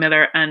Johnny Lee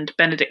Miller and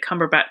Benedict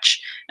Cumberbatch.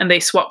 And they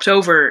swapped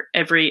over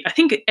every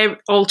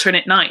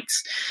alternate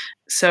nights.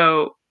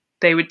 So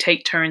they would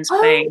take turns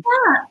playing.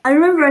 Yeah. I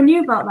remember I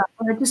knew about that,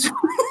 but I just...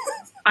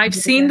 I've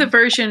seen the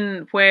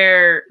version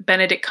where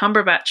Benedict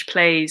Cumberbatch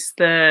plays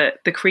the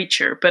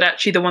creature, but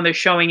actually the one they're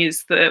showing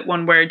is the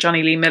one where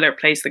Johnny Lee Miller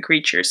plays the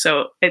creature.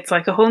 So it's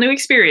like a whole new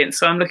experience.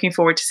 So I'm looking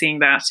forward to seeing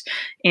that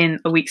in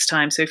a week's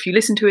time. So if you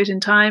listen to it in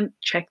time,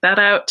 check that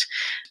out.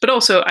 But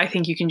also, I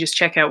think you can just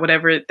check out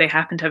whatever they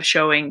happen to have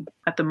showing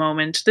at the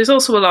moment. There's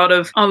also a lot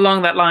of,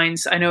 along that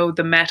lines, I know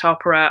the Met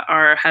Opera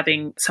are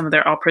having some of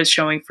their operas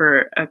showing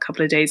for a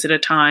couple of days at a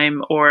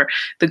time, or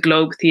the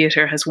Globe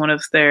Theatre has one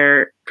of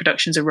their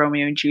productions of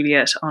Romeo and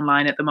Juliet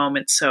online at the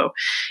moment. So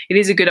it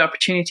is a good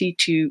opportunity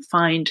to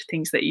find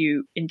things that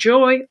you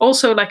enjoy.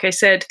 Also, like I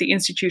said, the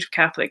Institute of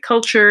Catholic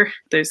Culture,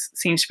 there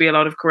seems to be a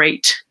lot of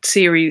great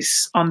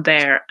series on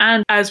there.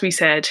 And as we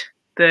said,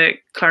 the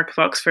Clark of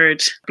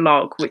Oxford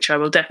blog, which I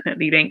will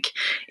definitely link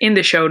in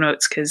the show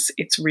notes because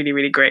it's really,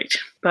 really great.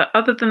 But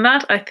other than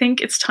that, I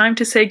think it's time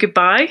to say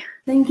goodbye. I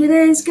think it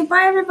is.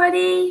 Goodbye,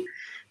 everybody.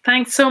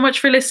 Thanks so much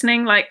for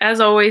listening. Like, as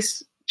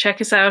always,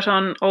 check us out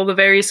on all the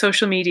various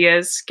social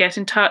medias, get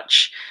in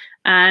touch,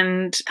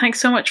 and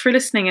thanks so much for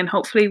listening, and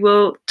hopefully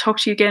we'll talk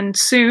to you again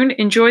soon.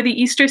 Enjoy the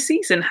Easter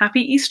season. Happy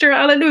Easter,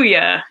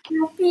 alleluia.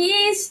 Happy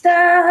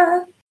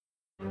Easter.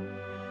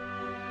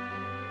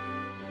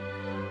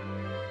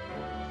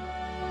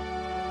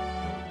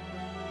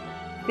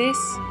 This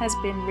has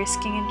been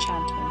Risking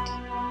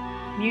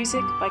Enchantment.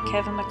 Music by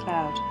Kevin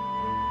MacLeod.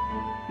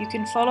 You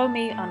can follow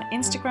me on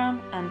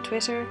Instagram and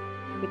Twitter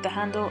with the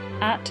handle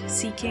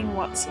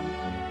 @SeekingWatson.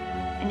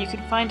 And you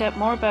can find out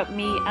more about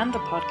me and the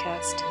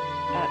podcast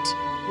at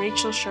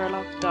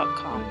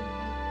rachelsherlock.com.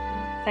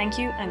 Thank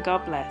you and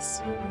God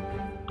bless.